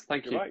joining, guys.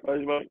 Thank you.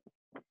 Bye.